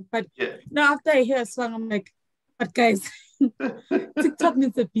anything, but now after I hear a song, I'm like, but guys, TikTok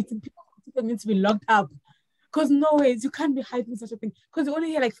needs a beat, and people need to be locked up. Because no ways, you can't be hyping such a thing. Because you only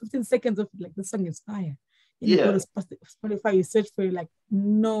hear like 15 seconds of like the song is fire. And you go to Spotify, you search for it, like,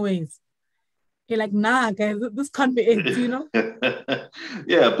 no ways. You're like, nah, guys, this can't be it,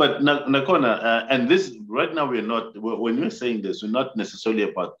 Yeah, but Nakona, and this, right now, when we're saying this, we're not necessarily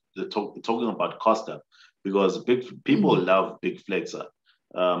about talking about Costa, because people love Big Flexa,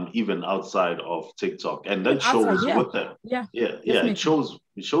 even outside of TikTok. And that shows with them. It shows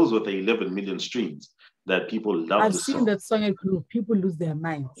with the 11 million streams that people love. I've seen that song and people lose their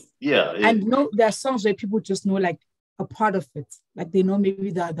minds. Yeah. And there are songs where people just know like a part of it. Like they know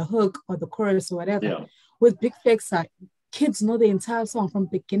maybe the hook or the chorus or whatever. Yeah. With Big Flexa, kids know the entire song from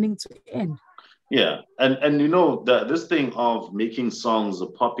beginning to end. Yeah. And this thing of making songs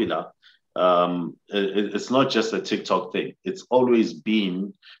popular, it's not just a TikTok thing. It's always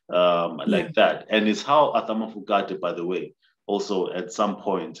been like that. And it's how Atama Fugate, by the way, also at some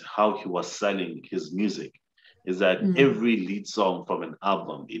point, how he was selling his music, is that every lead song from an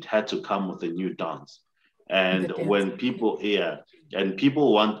album, it had to come with a new dance. And when people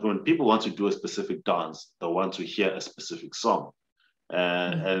want to do a specific dance, they want to hear a specific song.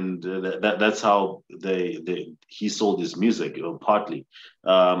 And that's how he sold his music, partly.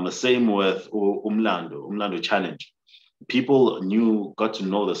 Same with Umlando Challenge. People got to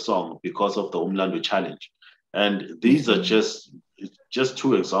know the song because of the Umlando Challenge. And these are just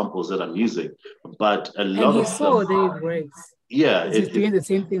two examples that I'm using, but a lot of them. It works. Yeah, he's doing the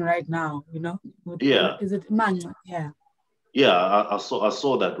same thing right now. Is it man? Yeah. Yeah, I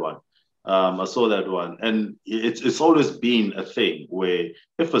saw that one. I saw that one, and it's always been a thing where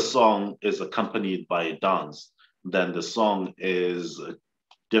if a song is accompanied by a dance, then the song is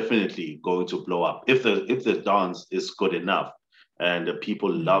definitely going to blow up. If the dance is good enough, and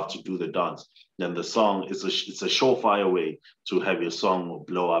people love to do the dance, then the song it's a surefire way to have your song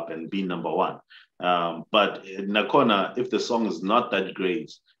blow up and be number one. But in Nakona, if the song is not that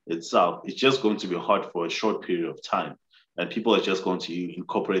great itself, it's just going to be hot for a short period of time, and people are just going to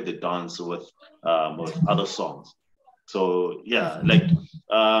incorporate the dance with other songs. So yeah, like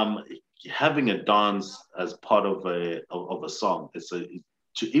having a dance as part of a song,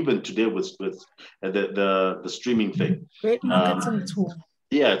 even today with the streaming thing. Great marketing tool.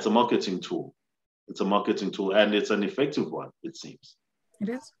 Yeah, it's a marketing tool. It's a marketing tool, and it's an effective one, it seems. It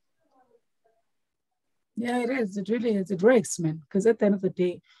is. Yeah, it is. It really is. It works, man. Because at the end of the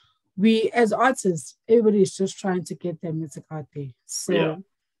day, we as artists, everybody is just trying to get their music out there. Yeah, So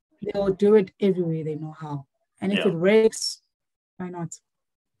they'll do it every way they know how. And if yeah, it works, why not?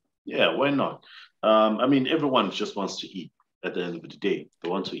 yeah. Why not? I mean, everyone just wants to eat. At the end of the day, they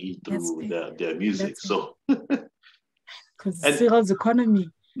want to eat That's through it. their music. That's it. So, Because and Cyril's economy.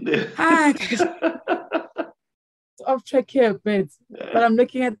 Hi, guys. It's off track here a bit. But I'm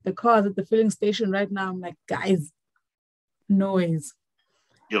looking at the cars at the filling station right now. I'm like, guys, noise.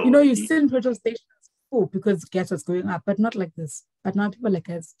 You yo, know, you sit in petrol stations full because gas was going up, but not like this. But now people are like,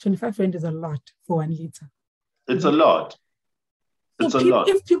 guys, 25 rand is a lot for 1 liter. it's a lot. So It's a lot.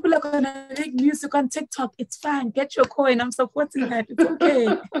 if people are gonna make music on TikTok, it's fine. Get your coin. I'm supporting that. It's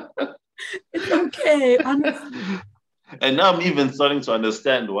okay. It's okay, honestly. And now I'm even starting to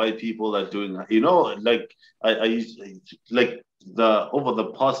understand why people are doing, like I used like the over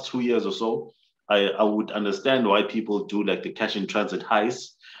the past 2 years or so, I would understand why people do like the cash in transit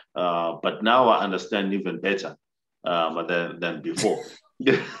heist. But now I understand even better than before.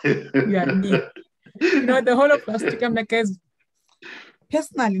 Yeah, me. You know, the whole of plastic, I'm like, guys,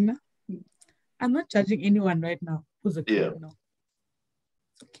 personally, no, I'm not judging anyone right now who's a Yeah. criminal.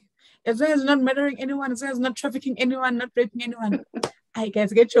 It's okay. As long as you're not murdering anyone, as long as you're not trafficking anyone, not raping anyone, I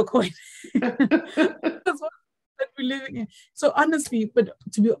guys get your coin. That's what we're living in. So honestly, but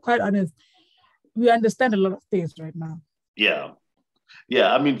to be quite honest, we understand a lot of things right now. Yeah.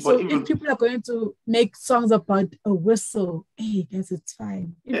 Yeah. I mean, for So if even people are going to make songs about a whistle, hey guys, it's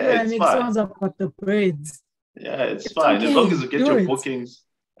fine. If yeah, you're gonna it's make fine. songs about the birds, Yeah, it's it's fine. As long okay. as you get Do your it. bookings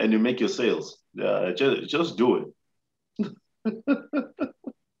and you make your sales. Yeah, just do it.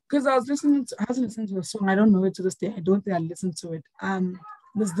 Because I wasn't listening to a song. I don't know it to this day. I don't think I listened to it.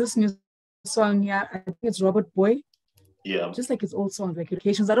 There's this new song, yeah, I think it's Robert Boy, Yeah. just like his old songs, like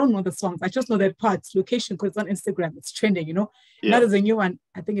locations. I don't know the songs. I just know that part, location, because it's on Instagram. It's trending, you know. Now Yeah. there's a new one.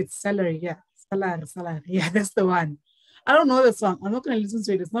 I think it's Salary. Yeah. Salary. Yeah, that's the one. I don't know the song. I'm not gonna listen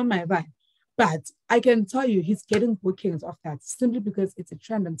to it. It's not my vibe. But I can tell you he's getting bookings off that simply because it's a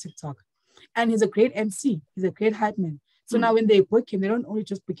trend on TikTok. And he's a great MC. He's a great hype man. So now Mm. when they book him, they don't only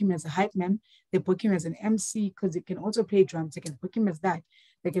just book him as a hype man, they book him as an MC because he can also play drums. They can book him as that.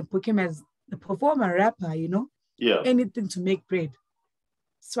 They can book him as a performer, rapper, you know, Yeah. anything to make bread.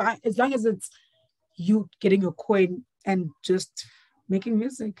 So as long as it's you getting your coin and just making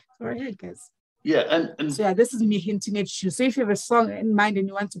music, go ahead, guys. Yeah. And So yeah, this is me hinting at you. So if you have a song in mind and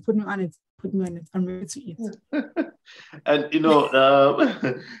you want to put me on it, put me on it. I'm ready to eat. and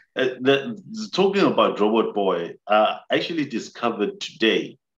talking about Robot Boy, I actually discovered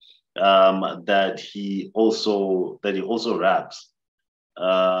today that he also raps.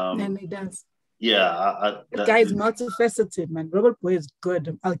 And Um, he does. yeah, That guy is multifaceted, man. Robert Boy is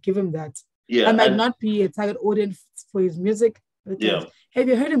good. I'll give him that. I yeah, might and not be a target audience for his music, but yeah. guys, have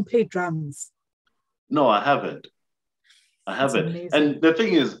you heard him play drums? No, I haven't. I It's haven't. amazing. And the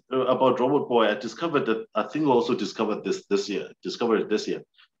thing is about Robot Boy, I discovered that I think I also discovered this year. Discovered it this year.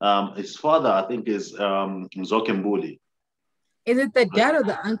 His father, I think, is Zokembuli. Is it the dad or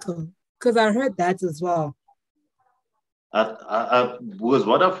the uncle? Because I heard that as well. Because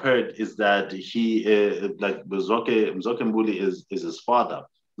what I've heard is that he like Zokembuli is his father.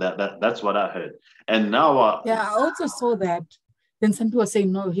 That's what I heard. And now, Yeah, I also saw that. Then some people say,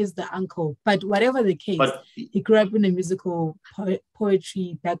 no, he's the uncle. But whatever the case, but he grew up in a musical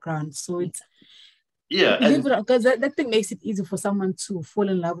poetry background. So it's yeah, believe and it or not, because that thing makes it easy for someone to fall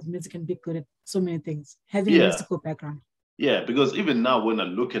in love with music and be good at so many things, having a yeah, musical background. yeah. Because even now, when I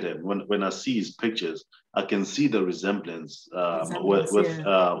look at him, when I see his pictures, I can see the resemblance Resemblance,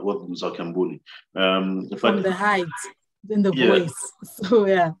 yeah. with Zokembuli. From But the height, then the yeah, voice. So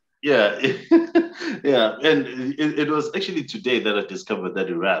yeah. yeah, yeah, and it was actually today that I discovered that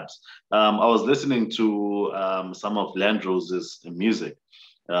he raps. I was listening to some of Landrose's music,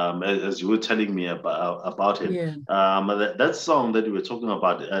 as you were telling me about him. Yeah. That song that you were talking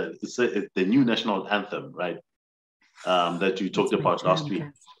about, it's the new national anthem, right? That you talked That's my about last jam, week.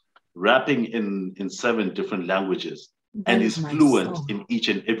 guys. Rapping in 7 different languages, and That is he's my fluent song. in each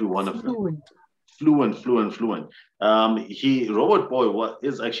and every one of them. Fluent. Fluent. Robert Boy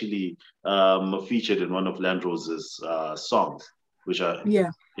is actually featured in one of Landrose's songs, which I Yeah.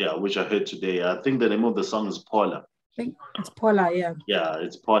 yeah, which I heard today. I think the name of the song is Paula. I think it's Paula, yeah. Yeah,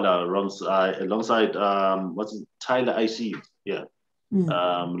 it's Paula alongside what's it, Tyler ICU. Yeah, Mm.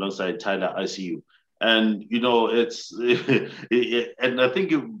 alongside Tyler ICU. And it's and I think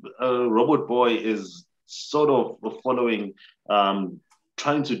Robot Boy is sort of following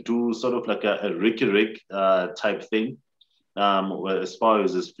trying to do sort of like a Ricky Rick type thing, where as far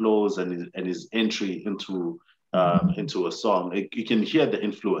as his flows and his entry into a song, you can hear the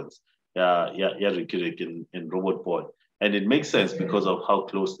influence. Yeah, Ricky Rick in Robot Boy, and it makes sense because of how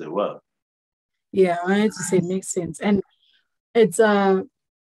close they were. Yeah, I wanted to say it makes sense, and it's a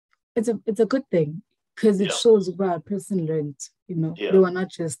it's a good thing because it Yeah, shows what a person learned. You know, they yeah. were not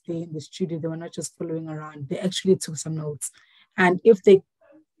just there in the studio, they were not just following around. They actually took some notes, and if they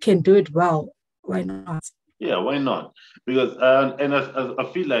can do it well, why not? Yeah, why not? Because and I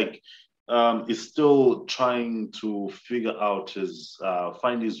feel like he's still trying to figure out his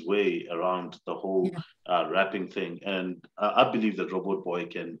find his way around the whole Yeah, rapping thing, and I believe that Robot Boy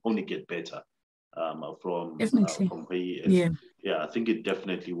can only get better definitely. from where he is. Yeah. Yeah, I think it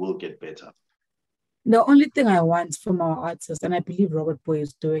definitely will get better. The only thing I want from our artists, and I believe Robert Boy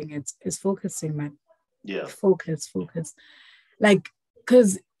is doing it, is focusing, man. Yeah, Focus. Like, because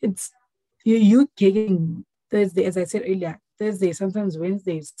it's you gigging Thursday, as I said earlier, Thursday, sometimes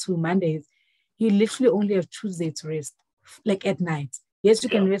Wednesdays to Mondays. You literally only have Tuesday to rest, like at night. Yes, you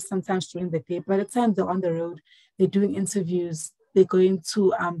yeah, can rest sometimes during the day. By the time they're on the road, they're doing interviews, they're going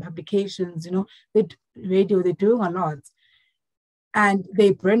to publications, they radio, they're doing a lot, and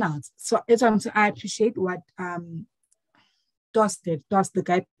they burn out. So it's I appreciate what Dos did. Dos, the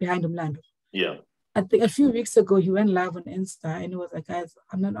guy behind Umlando. yeah, I think a few weeks ago he went live on Insta and he was like, guys,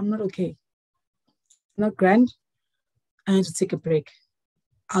 I'm not okay. I'm not grand. I need to take a break.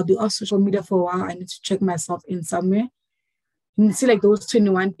 I'll be off social media for a while. I need to check myself in somewhere. You see, like those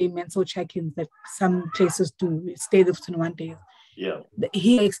 21-day mental check-ins that some places do, stay there for 21 days. yeah,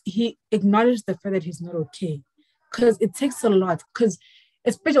 He acknowledged the fact that he's not okay. Because it takes a lot. Because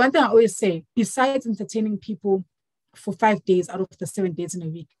especially one thing I always say, besides entertaining people for 5 days out of the 7 days in a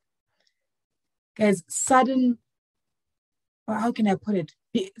week, guys, how can I put it?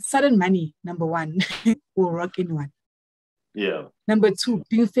 Sudden money, number one, will rock anyone. yeah, Number two,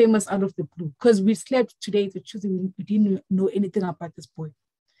 being famous out of the blue. Because we slept today, the Tuesday, we didn't know anything about this boy.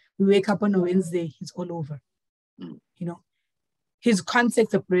 We wake up on a Wednesday, he's all over. mm, You know, his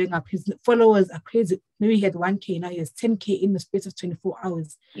contacts are blowing up. His followers are crazy. Maybe he had 1K, now he has 10K in the space of 24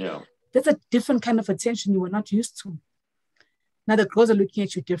 hours. yeah, That's a different kind of attention you were not used to. Now the girls are looking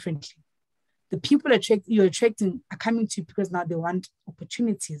at you differently. The people you're attracting are coming to you because now they want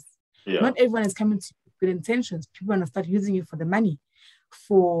opportunities. yeah, Not everyone is coming to you with good intentions. People want to start using you for the money,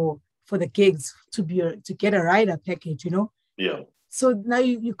 for the gigs, to get a rider package. yeah, So now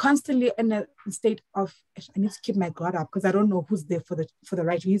you constantly in a state of, I need to keep my guard up because I don't know who's there for the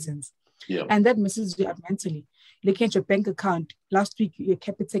right reasons. yeah, And that messes you up mentally. Looking at your bank account, last week you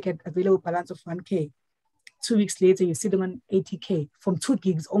kept a ticket available balance of 1K. 2 weeks later, you're sitting on 80K from 2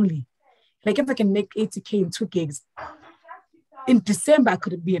 gigs only. Like if I can make 80K in 2 gigs, in December I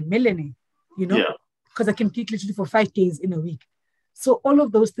could be a millionaire, yeah. because I can peak literally for 5 days in a week. So all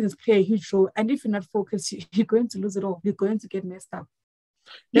of those things play a huge role. And if you're not focused, you're going to lose it all. You're going to get messed up.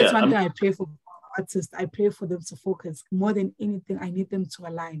 That's Yeah, one thing I pray for artists. I pray for them to focus. More than anything, I need them to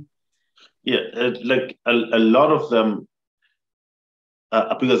align. yeah. Like a lot of them,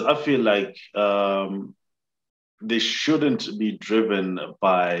 because I feel like they shouldn't be driven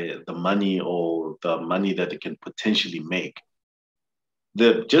by the money or the money that they can potentially make.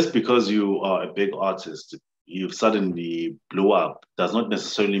 Just because you are a big artist, you suddenly blew up does not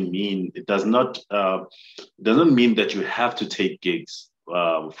necessarily mean it doesn't mean that you have to take gigs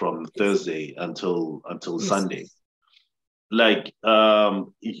from Yes. Thursday until Yes. Sunday. Like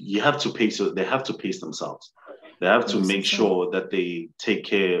you have to pace. They have to pace themselves. They have to Yes. make sure that they take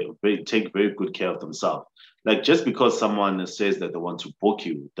very good care of themselves. Like just because someone says that they want to book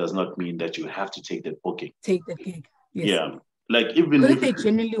you does not mean that you have to take that booking. Take the gig. Yes. Yeah. Like even Because if if they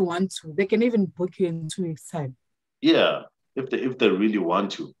genuinely want to, they can even book you in 2 weeks' time. yeah, if they really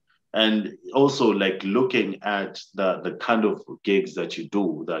want to. And also like looking at the kind of gigs that you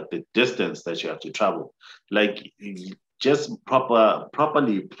do, that the distance that you have to travel. Like just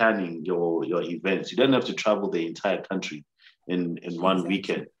properly planning your events. You don't have to travel the entire country in one Exactly.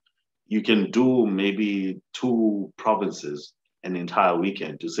 weekend. You can do maybe two provinces an entire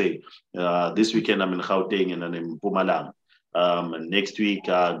weekend to say, this weekend I'm in Gauteng and then in Mpumalanga. And next week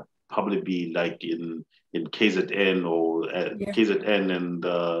I'll probably be like in KZN or Yeah. KZN and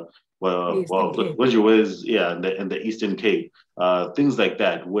Yes. Okay. what you was yeah in the Eastern Cape, things like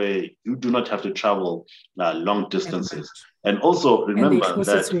that where you do not have to travel long That distances. much. And also And they're remember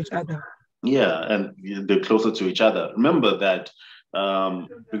closer that to each other. yeah, and they're closer to each other. Remember that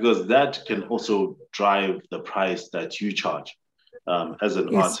because that can also drive the price that you charge as an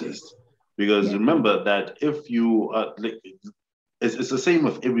Yes. artist. Because Yeah. remember that if you like, it's the same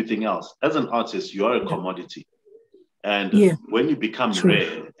with everything else. As an artist, you are a commodity. And when you become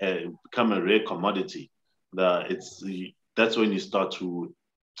rare, become a rare commodity, that's when you start to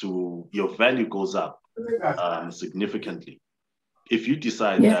your value goes up significantly. If you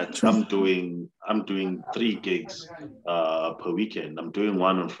decide that I'm doing 3 gigs per weekend, I'm doing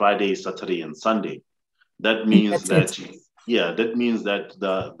one on Friday, Saturday, and Sunday. That means that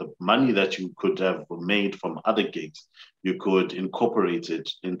the money that you could have made from other gigs, you could incorporate it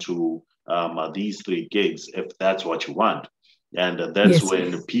into these 3 gigs if that's what you want. And that's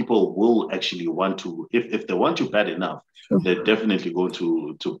when people will actually want to, if they want you bad enough, they're definitely going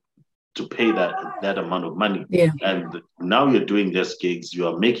to pay that amount of money. And now you're doing less gigs, you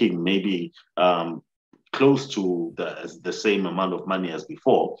are making maybe close to the same amount of money as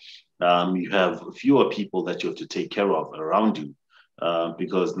before. You have fewer people that you have to take care of around you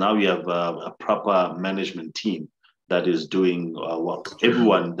because now you have a proper management team that is doing what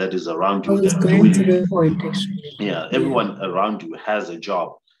everyone that is around you. Everyone around you has a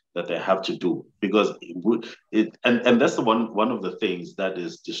job that they have to do because and that's one of the things that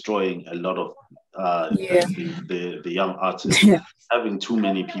is destroying a lot of the young artists, having too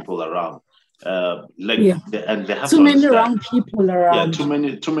many people around. They have too many wrong people around.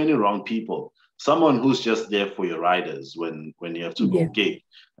 Too many wrong people. Someone who's just there for your riders when you have to go gig.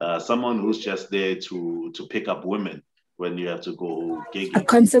 Someone who's just there to pick up women when you have to go gigging. A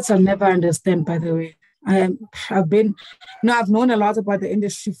concept I'll never understand, by the way. I've known a lot about the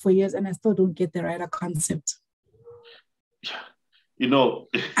industry for years, and I still don't get the rider concept. And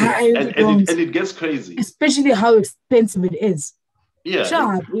it gets crazy, especially how expensive it is. Yeah,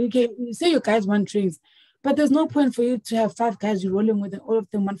 sure. You say you guys want drinks, but there's no point for you to have 5 guys you're rolling with, and all of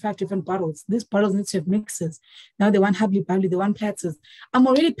them want 5 different bottles. These bottles need to have mixers. Now they want hubbly bubbly, they want platters. I'm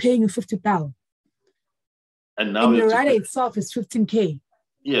already paying you 50,000. And your rider itself is 15K.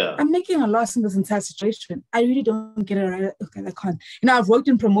 Yeah. I'm making a loss in this entire situation. I really don't get a rider. Okay, I can't. I've worked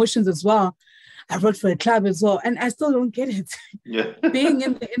in promotions as well. I've worked for a club as well, and I still don't get it. Yeah. Being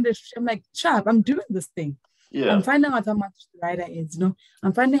in the industry, I'm like, sharp, I'm doing this thing. Yeah. I'm finding out how much the rider is,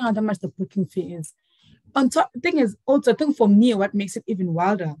 I'm finding out how much the booking fee is. On top, the thing is also, I think for me, what makes it even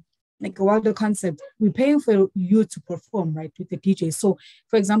wilder, like a wilder concept, we're paying for you to perform, right, with the DJ. So,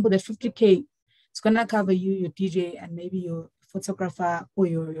 for example, that 50K, it's going to cover you, your DJ, and maybe your photographer or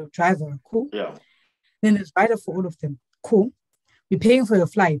your driver. Cool. Yeah. Then there's rider for all of them. Cool. We're paying for your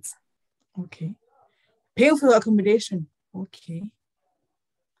flights. Okay. Paying for your accommodation. Okay.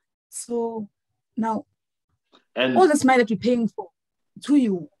 So now, and all this money that you're paying for to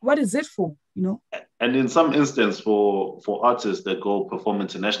you, what is it for? And in some instance, for artists that go perform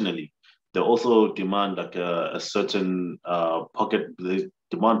internationally, they also demand like a certain they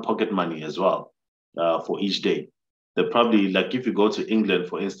demand pocket money as well for each day. They probably, like if you go to England,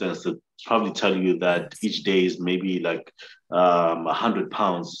 for instance, they probably tell you that each day is maybe like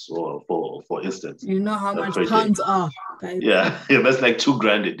 £100 or for instance. You know how much pounds are, guys. Yeah, that's like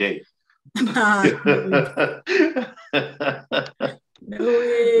 $2,000 a day. No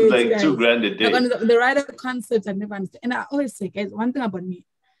way, like guys. $2,000 a day. Like the rider concept I never understand. And I always say, guys, one thing about me,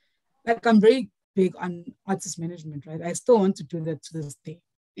 like I'm very big on artist management, right? I still want to do that to this day.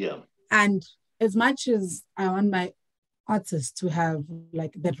 Yeah. And as much as I want my artists to have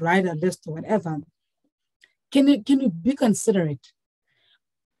like that rider list or whatever, can you be considerate?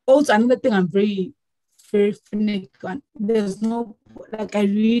 Also, another thing I'm very finicky on, there's no, like I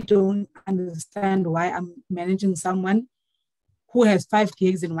really don't understand why I'm managing someone who has 5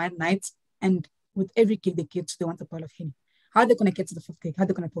 gigs in one night, and with every gig they get, they want a bottle of Henny. How are they going to get to the 5th gig? How are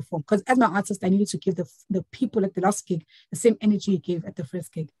they going to perform? Because as my artist, I needed to give the people at the last gig the same energy you gave at the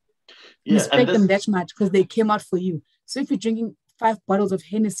first gig. Yeah, respect them that much because they came out for you. So if you're drinking 5 bottles of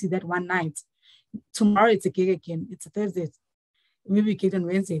Hennessy that one night, tomorrow it's a gig again. It's a Thursday. Maybe you gig on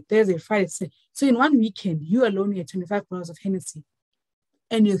Wednesday, Thursday, Friday. So in one weekend, you alone get 25 bottles of Hennessy,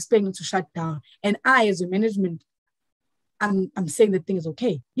 and you expect them to shut down. And I, as a management, I'm saying the thing is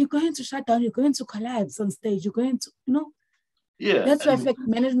okay. You're going to shut down. You're going to collapse on stage. You're going to, Yeah. That's why I feel like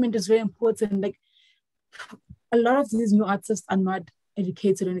management is very important. Like a lot of these new artists are not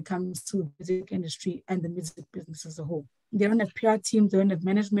educated when it comes to the music industry and the music business as a whole. They don't have PR teams. They don't have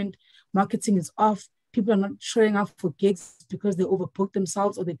management. Marketing is off. People are not showing up for gigs because they overbooked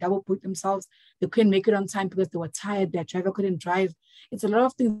themselves or they double booked themselves. They couldn't make it on time because they were tired. Their driver couldn't drive. It's a lot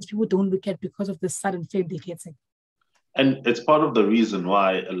of things people don't look at because of the sudden fame they're getting. And it's part of the reason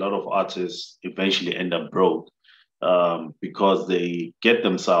why a lot of artists eventually end up broke, because they get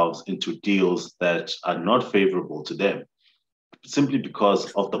themselves into deals that are not favorable to them, simply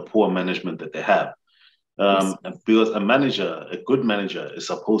because of the poor management that they have. Yes. Because a good manager is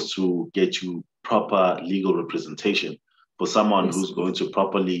supposed to get you proper legal representation for someone Yes. who's going to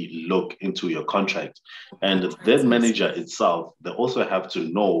properly look into your contract. And that Contracts, yes. manager itself, they also have to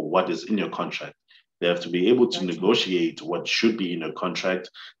know what is in your contract. They have to be able to Exactly. negotiate what should be in your contract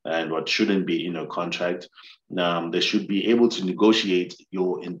and what shouldn't be in your contract. They should be able to negotiate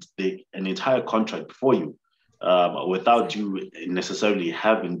an entire contract for you without you necessarily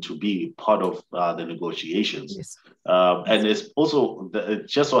having to be part of the negotiations. Yes. And it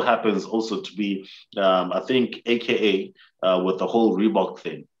just so happens also to be, I think, AKA with the whole Reebok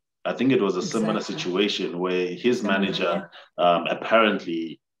thing. I think it was a similar Exactly. situation where his Similar, manager yeah.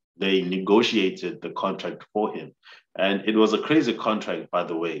 apparently they negotiated the contract for him. And it was a crazy contract, by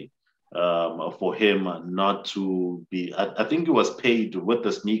the way, for him not to be, I think he was paid with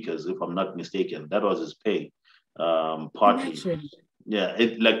the sneakers, if I'm not mistaken. That was his pay, partly. Imagine Yeah,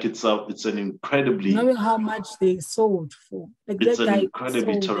 it's an incredibly knowing how much they sold for. Like it's that an guy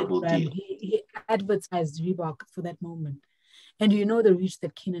incredibly sold that terrible brand. deal. He advertised Reebok for that moment. And you know the reach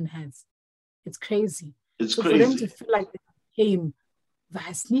that Keenan has. It's crazy. It's So for them to crazy. feel like they came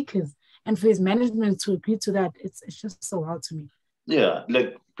via sneakers and for his management to agree to that, it's just so wild to me. Yeah,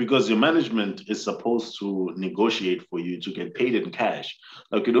 like because your management is supposed to negotiate for you to get paid in cash.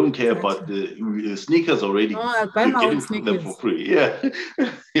 Like you don't care about Exactly. the sneakers No, already. I buy You're my own getting them for sneakers. free. Yeah.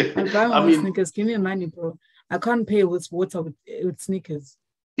 I Yeah. buy my I own mean, sneakers. Give me money, bro. I can't pay with water with sneakers.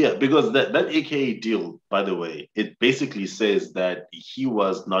 yeah, because that AKA deal, by the way, it basically says that he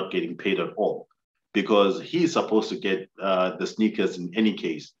was not getting paid at all because he's supposed to get the sneakers in any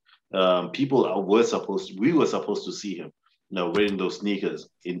case. We were supposed to see him, wearing those sneakers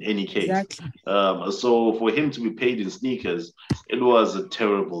in any case. Exactly. So for him to be paid in sneakers, it was a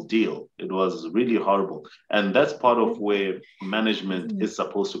terrible deal. It was really horrible, and that's part of where management Isn't it? is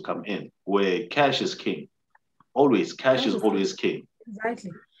supposed to come in, where cash is king. Always, cash Cash is is king. always king.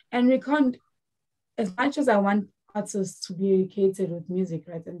 Exactly. And we can't, as much as I want artists to be educated with music,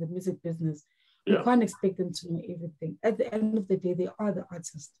 right, and the music business, we Yeah. can't expect them to know everything. At the end of the day, they are the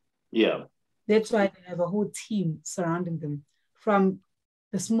artists. Yeah. That's why they have a whole team surrounding them, from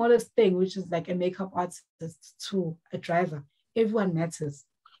the smallest thing, which is like a makeup artist, to a driver. Everyone matters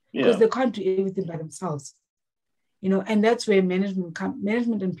because Yeah. they can't do everything by themselves. And that's where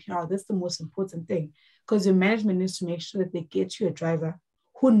management and PR, that's the most important thing, because your management needs to make sure that they get you a driver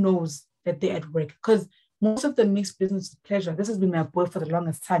who knows that they're at work, because most of them mix business with pleasure. This has been my boy for the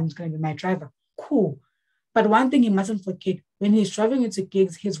longest time. He's going to be my driver. Cool. But one thing he mustn't forget, when he's driving into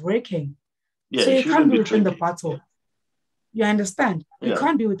gigs, he's working. Yeah, So you you can't shouldn't be be within the drinking. bottle. You understand? You Yeah.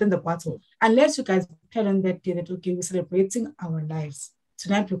 can't be within the bottle unless you guys tell on that day that, okay, we're celebrating our lives.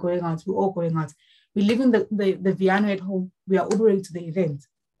 Tonight we're going out. We're all going out. We're leaving the Viano at home. We are Ubering to the event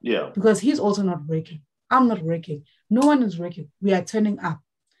Yeah. because he's also not working. I'm not working. No one is working. We are turning up.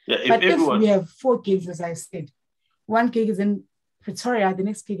 Yeah. If But if we everyone, have 4 gigs, as I said, one gig is in Pretoria, the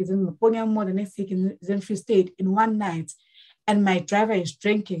next gig is in Maponyamo, the next gig is in Free State in one night, and my driver is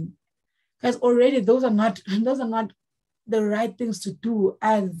drinking, because already those are not the right things to do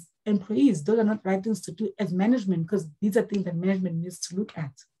as employees. Those are not right things to do as management, because these are things that management needs to look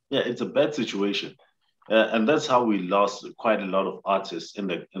at. yeah, it's a bad situation. And that's how we lost quite a lot of artists in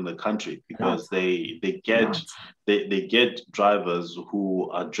the country A lot, because they a get lot. they get drivers who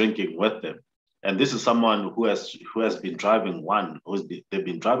are drinking with them, and this is someone who has been driving they've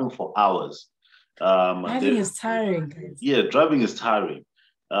been driving for hours. Driving is tiring, guys. Yeah, driving is tiring.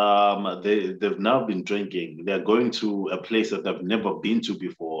 They've now been drinking. They're going to a place that they've never been to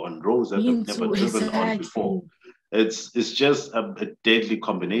before, on roads that they've Being never too driven on before. exactly. It's just a deadly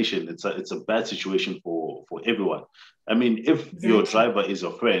combination. It's a bad situation for everyone. I mean, if your Exactly. driver is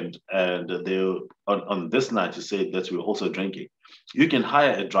your friend and they on this night you say that we're also drinking, you can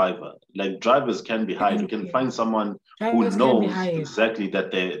hire a driver. Like drivers can be hired. You Thank can you. find someone who Drivers can be knows hired. exactly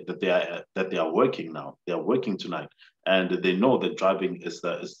that they are working now. They are working tonight, and they know that driving is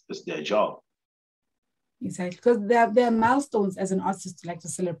their job. Exactly. Because there are milestones as an artist to like to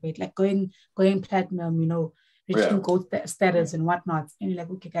celebrate, like going platinum, Yeah, reaching gold status and whatnot. And you're like,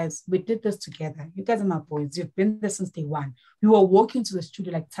 okay, guys, we did this together. You guys are my boys. You've been there since day one. We were walking to the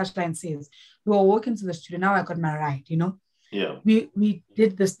studio, like Touchline says. We were walking to the studio. Now I got my ride. yeah, We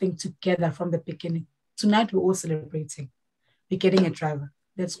did this thing together from the beginning. Tonight we're all celebrating. We're getting a driver.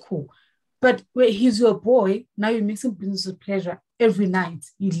 That's cool. But where he's your boy, now you're mixing business with pleasure every night.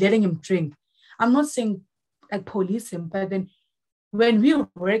 You're letting him drink. I'm not saying like police him, but then when we're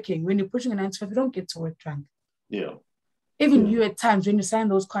working, when you're pushing a 9 to 5, you don't get to work drunk. yeah, Even you at times when you sign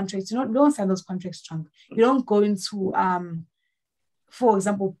those contracts, you don't sign those contracts drunk. You don't go into for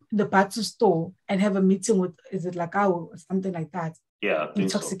example, the Batsu store and have a meeting with, is it like our or something like that? Yeah, I think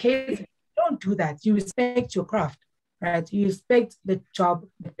so. Intoxicated. Don't do that. You respect your craft, right? You respect the job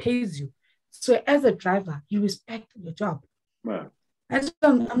that pays you. So as a driver, you respect your job. Right.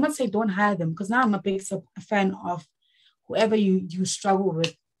 I'm not saying don't hire them, because now I'm a big fan of whoever you struggle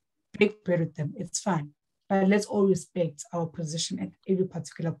with, break bread with them. It's fine. But let's all respect our position at every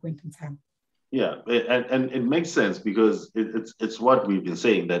particular point in time. Yeah, and it makes sense because it's what we've been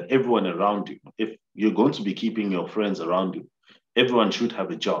saying, that everyone around you, if you're going to be keeping your friends around you, everyone should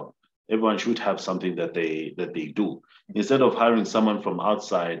have a job. Everyone should have something that they do. Instead of hiring someone from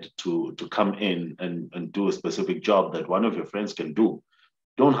outside to come in and do a specific job that one of your friends can do,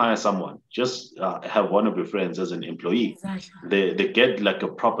 don't hire someone. Just have one of your friends as an employee. Exactly. They get like a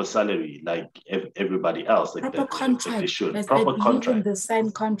proper salary, like everybody else, like Proper that, like they contract. should. Yes, I Proper believe in contract. the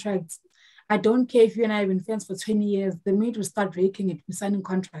signed contracts. I don't care if you and I have been friends for 20 years. The minute we start raking it, we're signing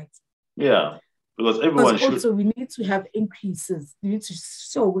contracts. Yeah, because Because everyone should. also we need to have increases. We need to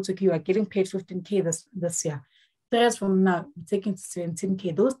show, okay, you are getting paid 15K this year. 3 years from now, you're taking to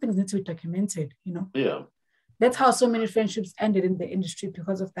 17K. Those things need to be documented, you know? Yeah. That's how so many friendships ended in the industry,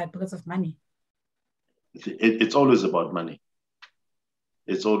 because of that, because of money. It's always about money.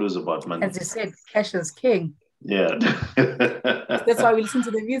 It's always about money. As you said, cash is king. Yeah. That's why we listen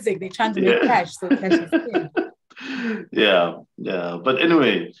to the music. They're trying to make cash, so cash is king. Yeah, yeah. But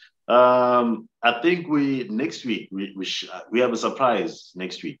anyway, I think next week we have a surprise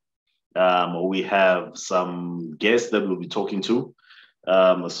next week. We have some guests that we'll be talking to.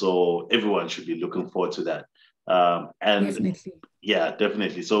 So everyone should be looking forward to that. And definitely. Yeah,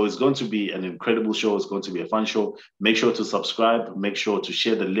 definitely. So it's going to be an incredible show. It's going to be a fun show. Make sure to subscribe. Make sure to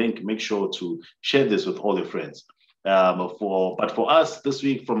share the link. Make sure to share this with all your friends. But for us this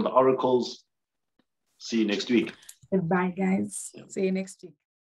week from the Oracles, see you next week. Goodbye, guys. See you next week.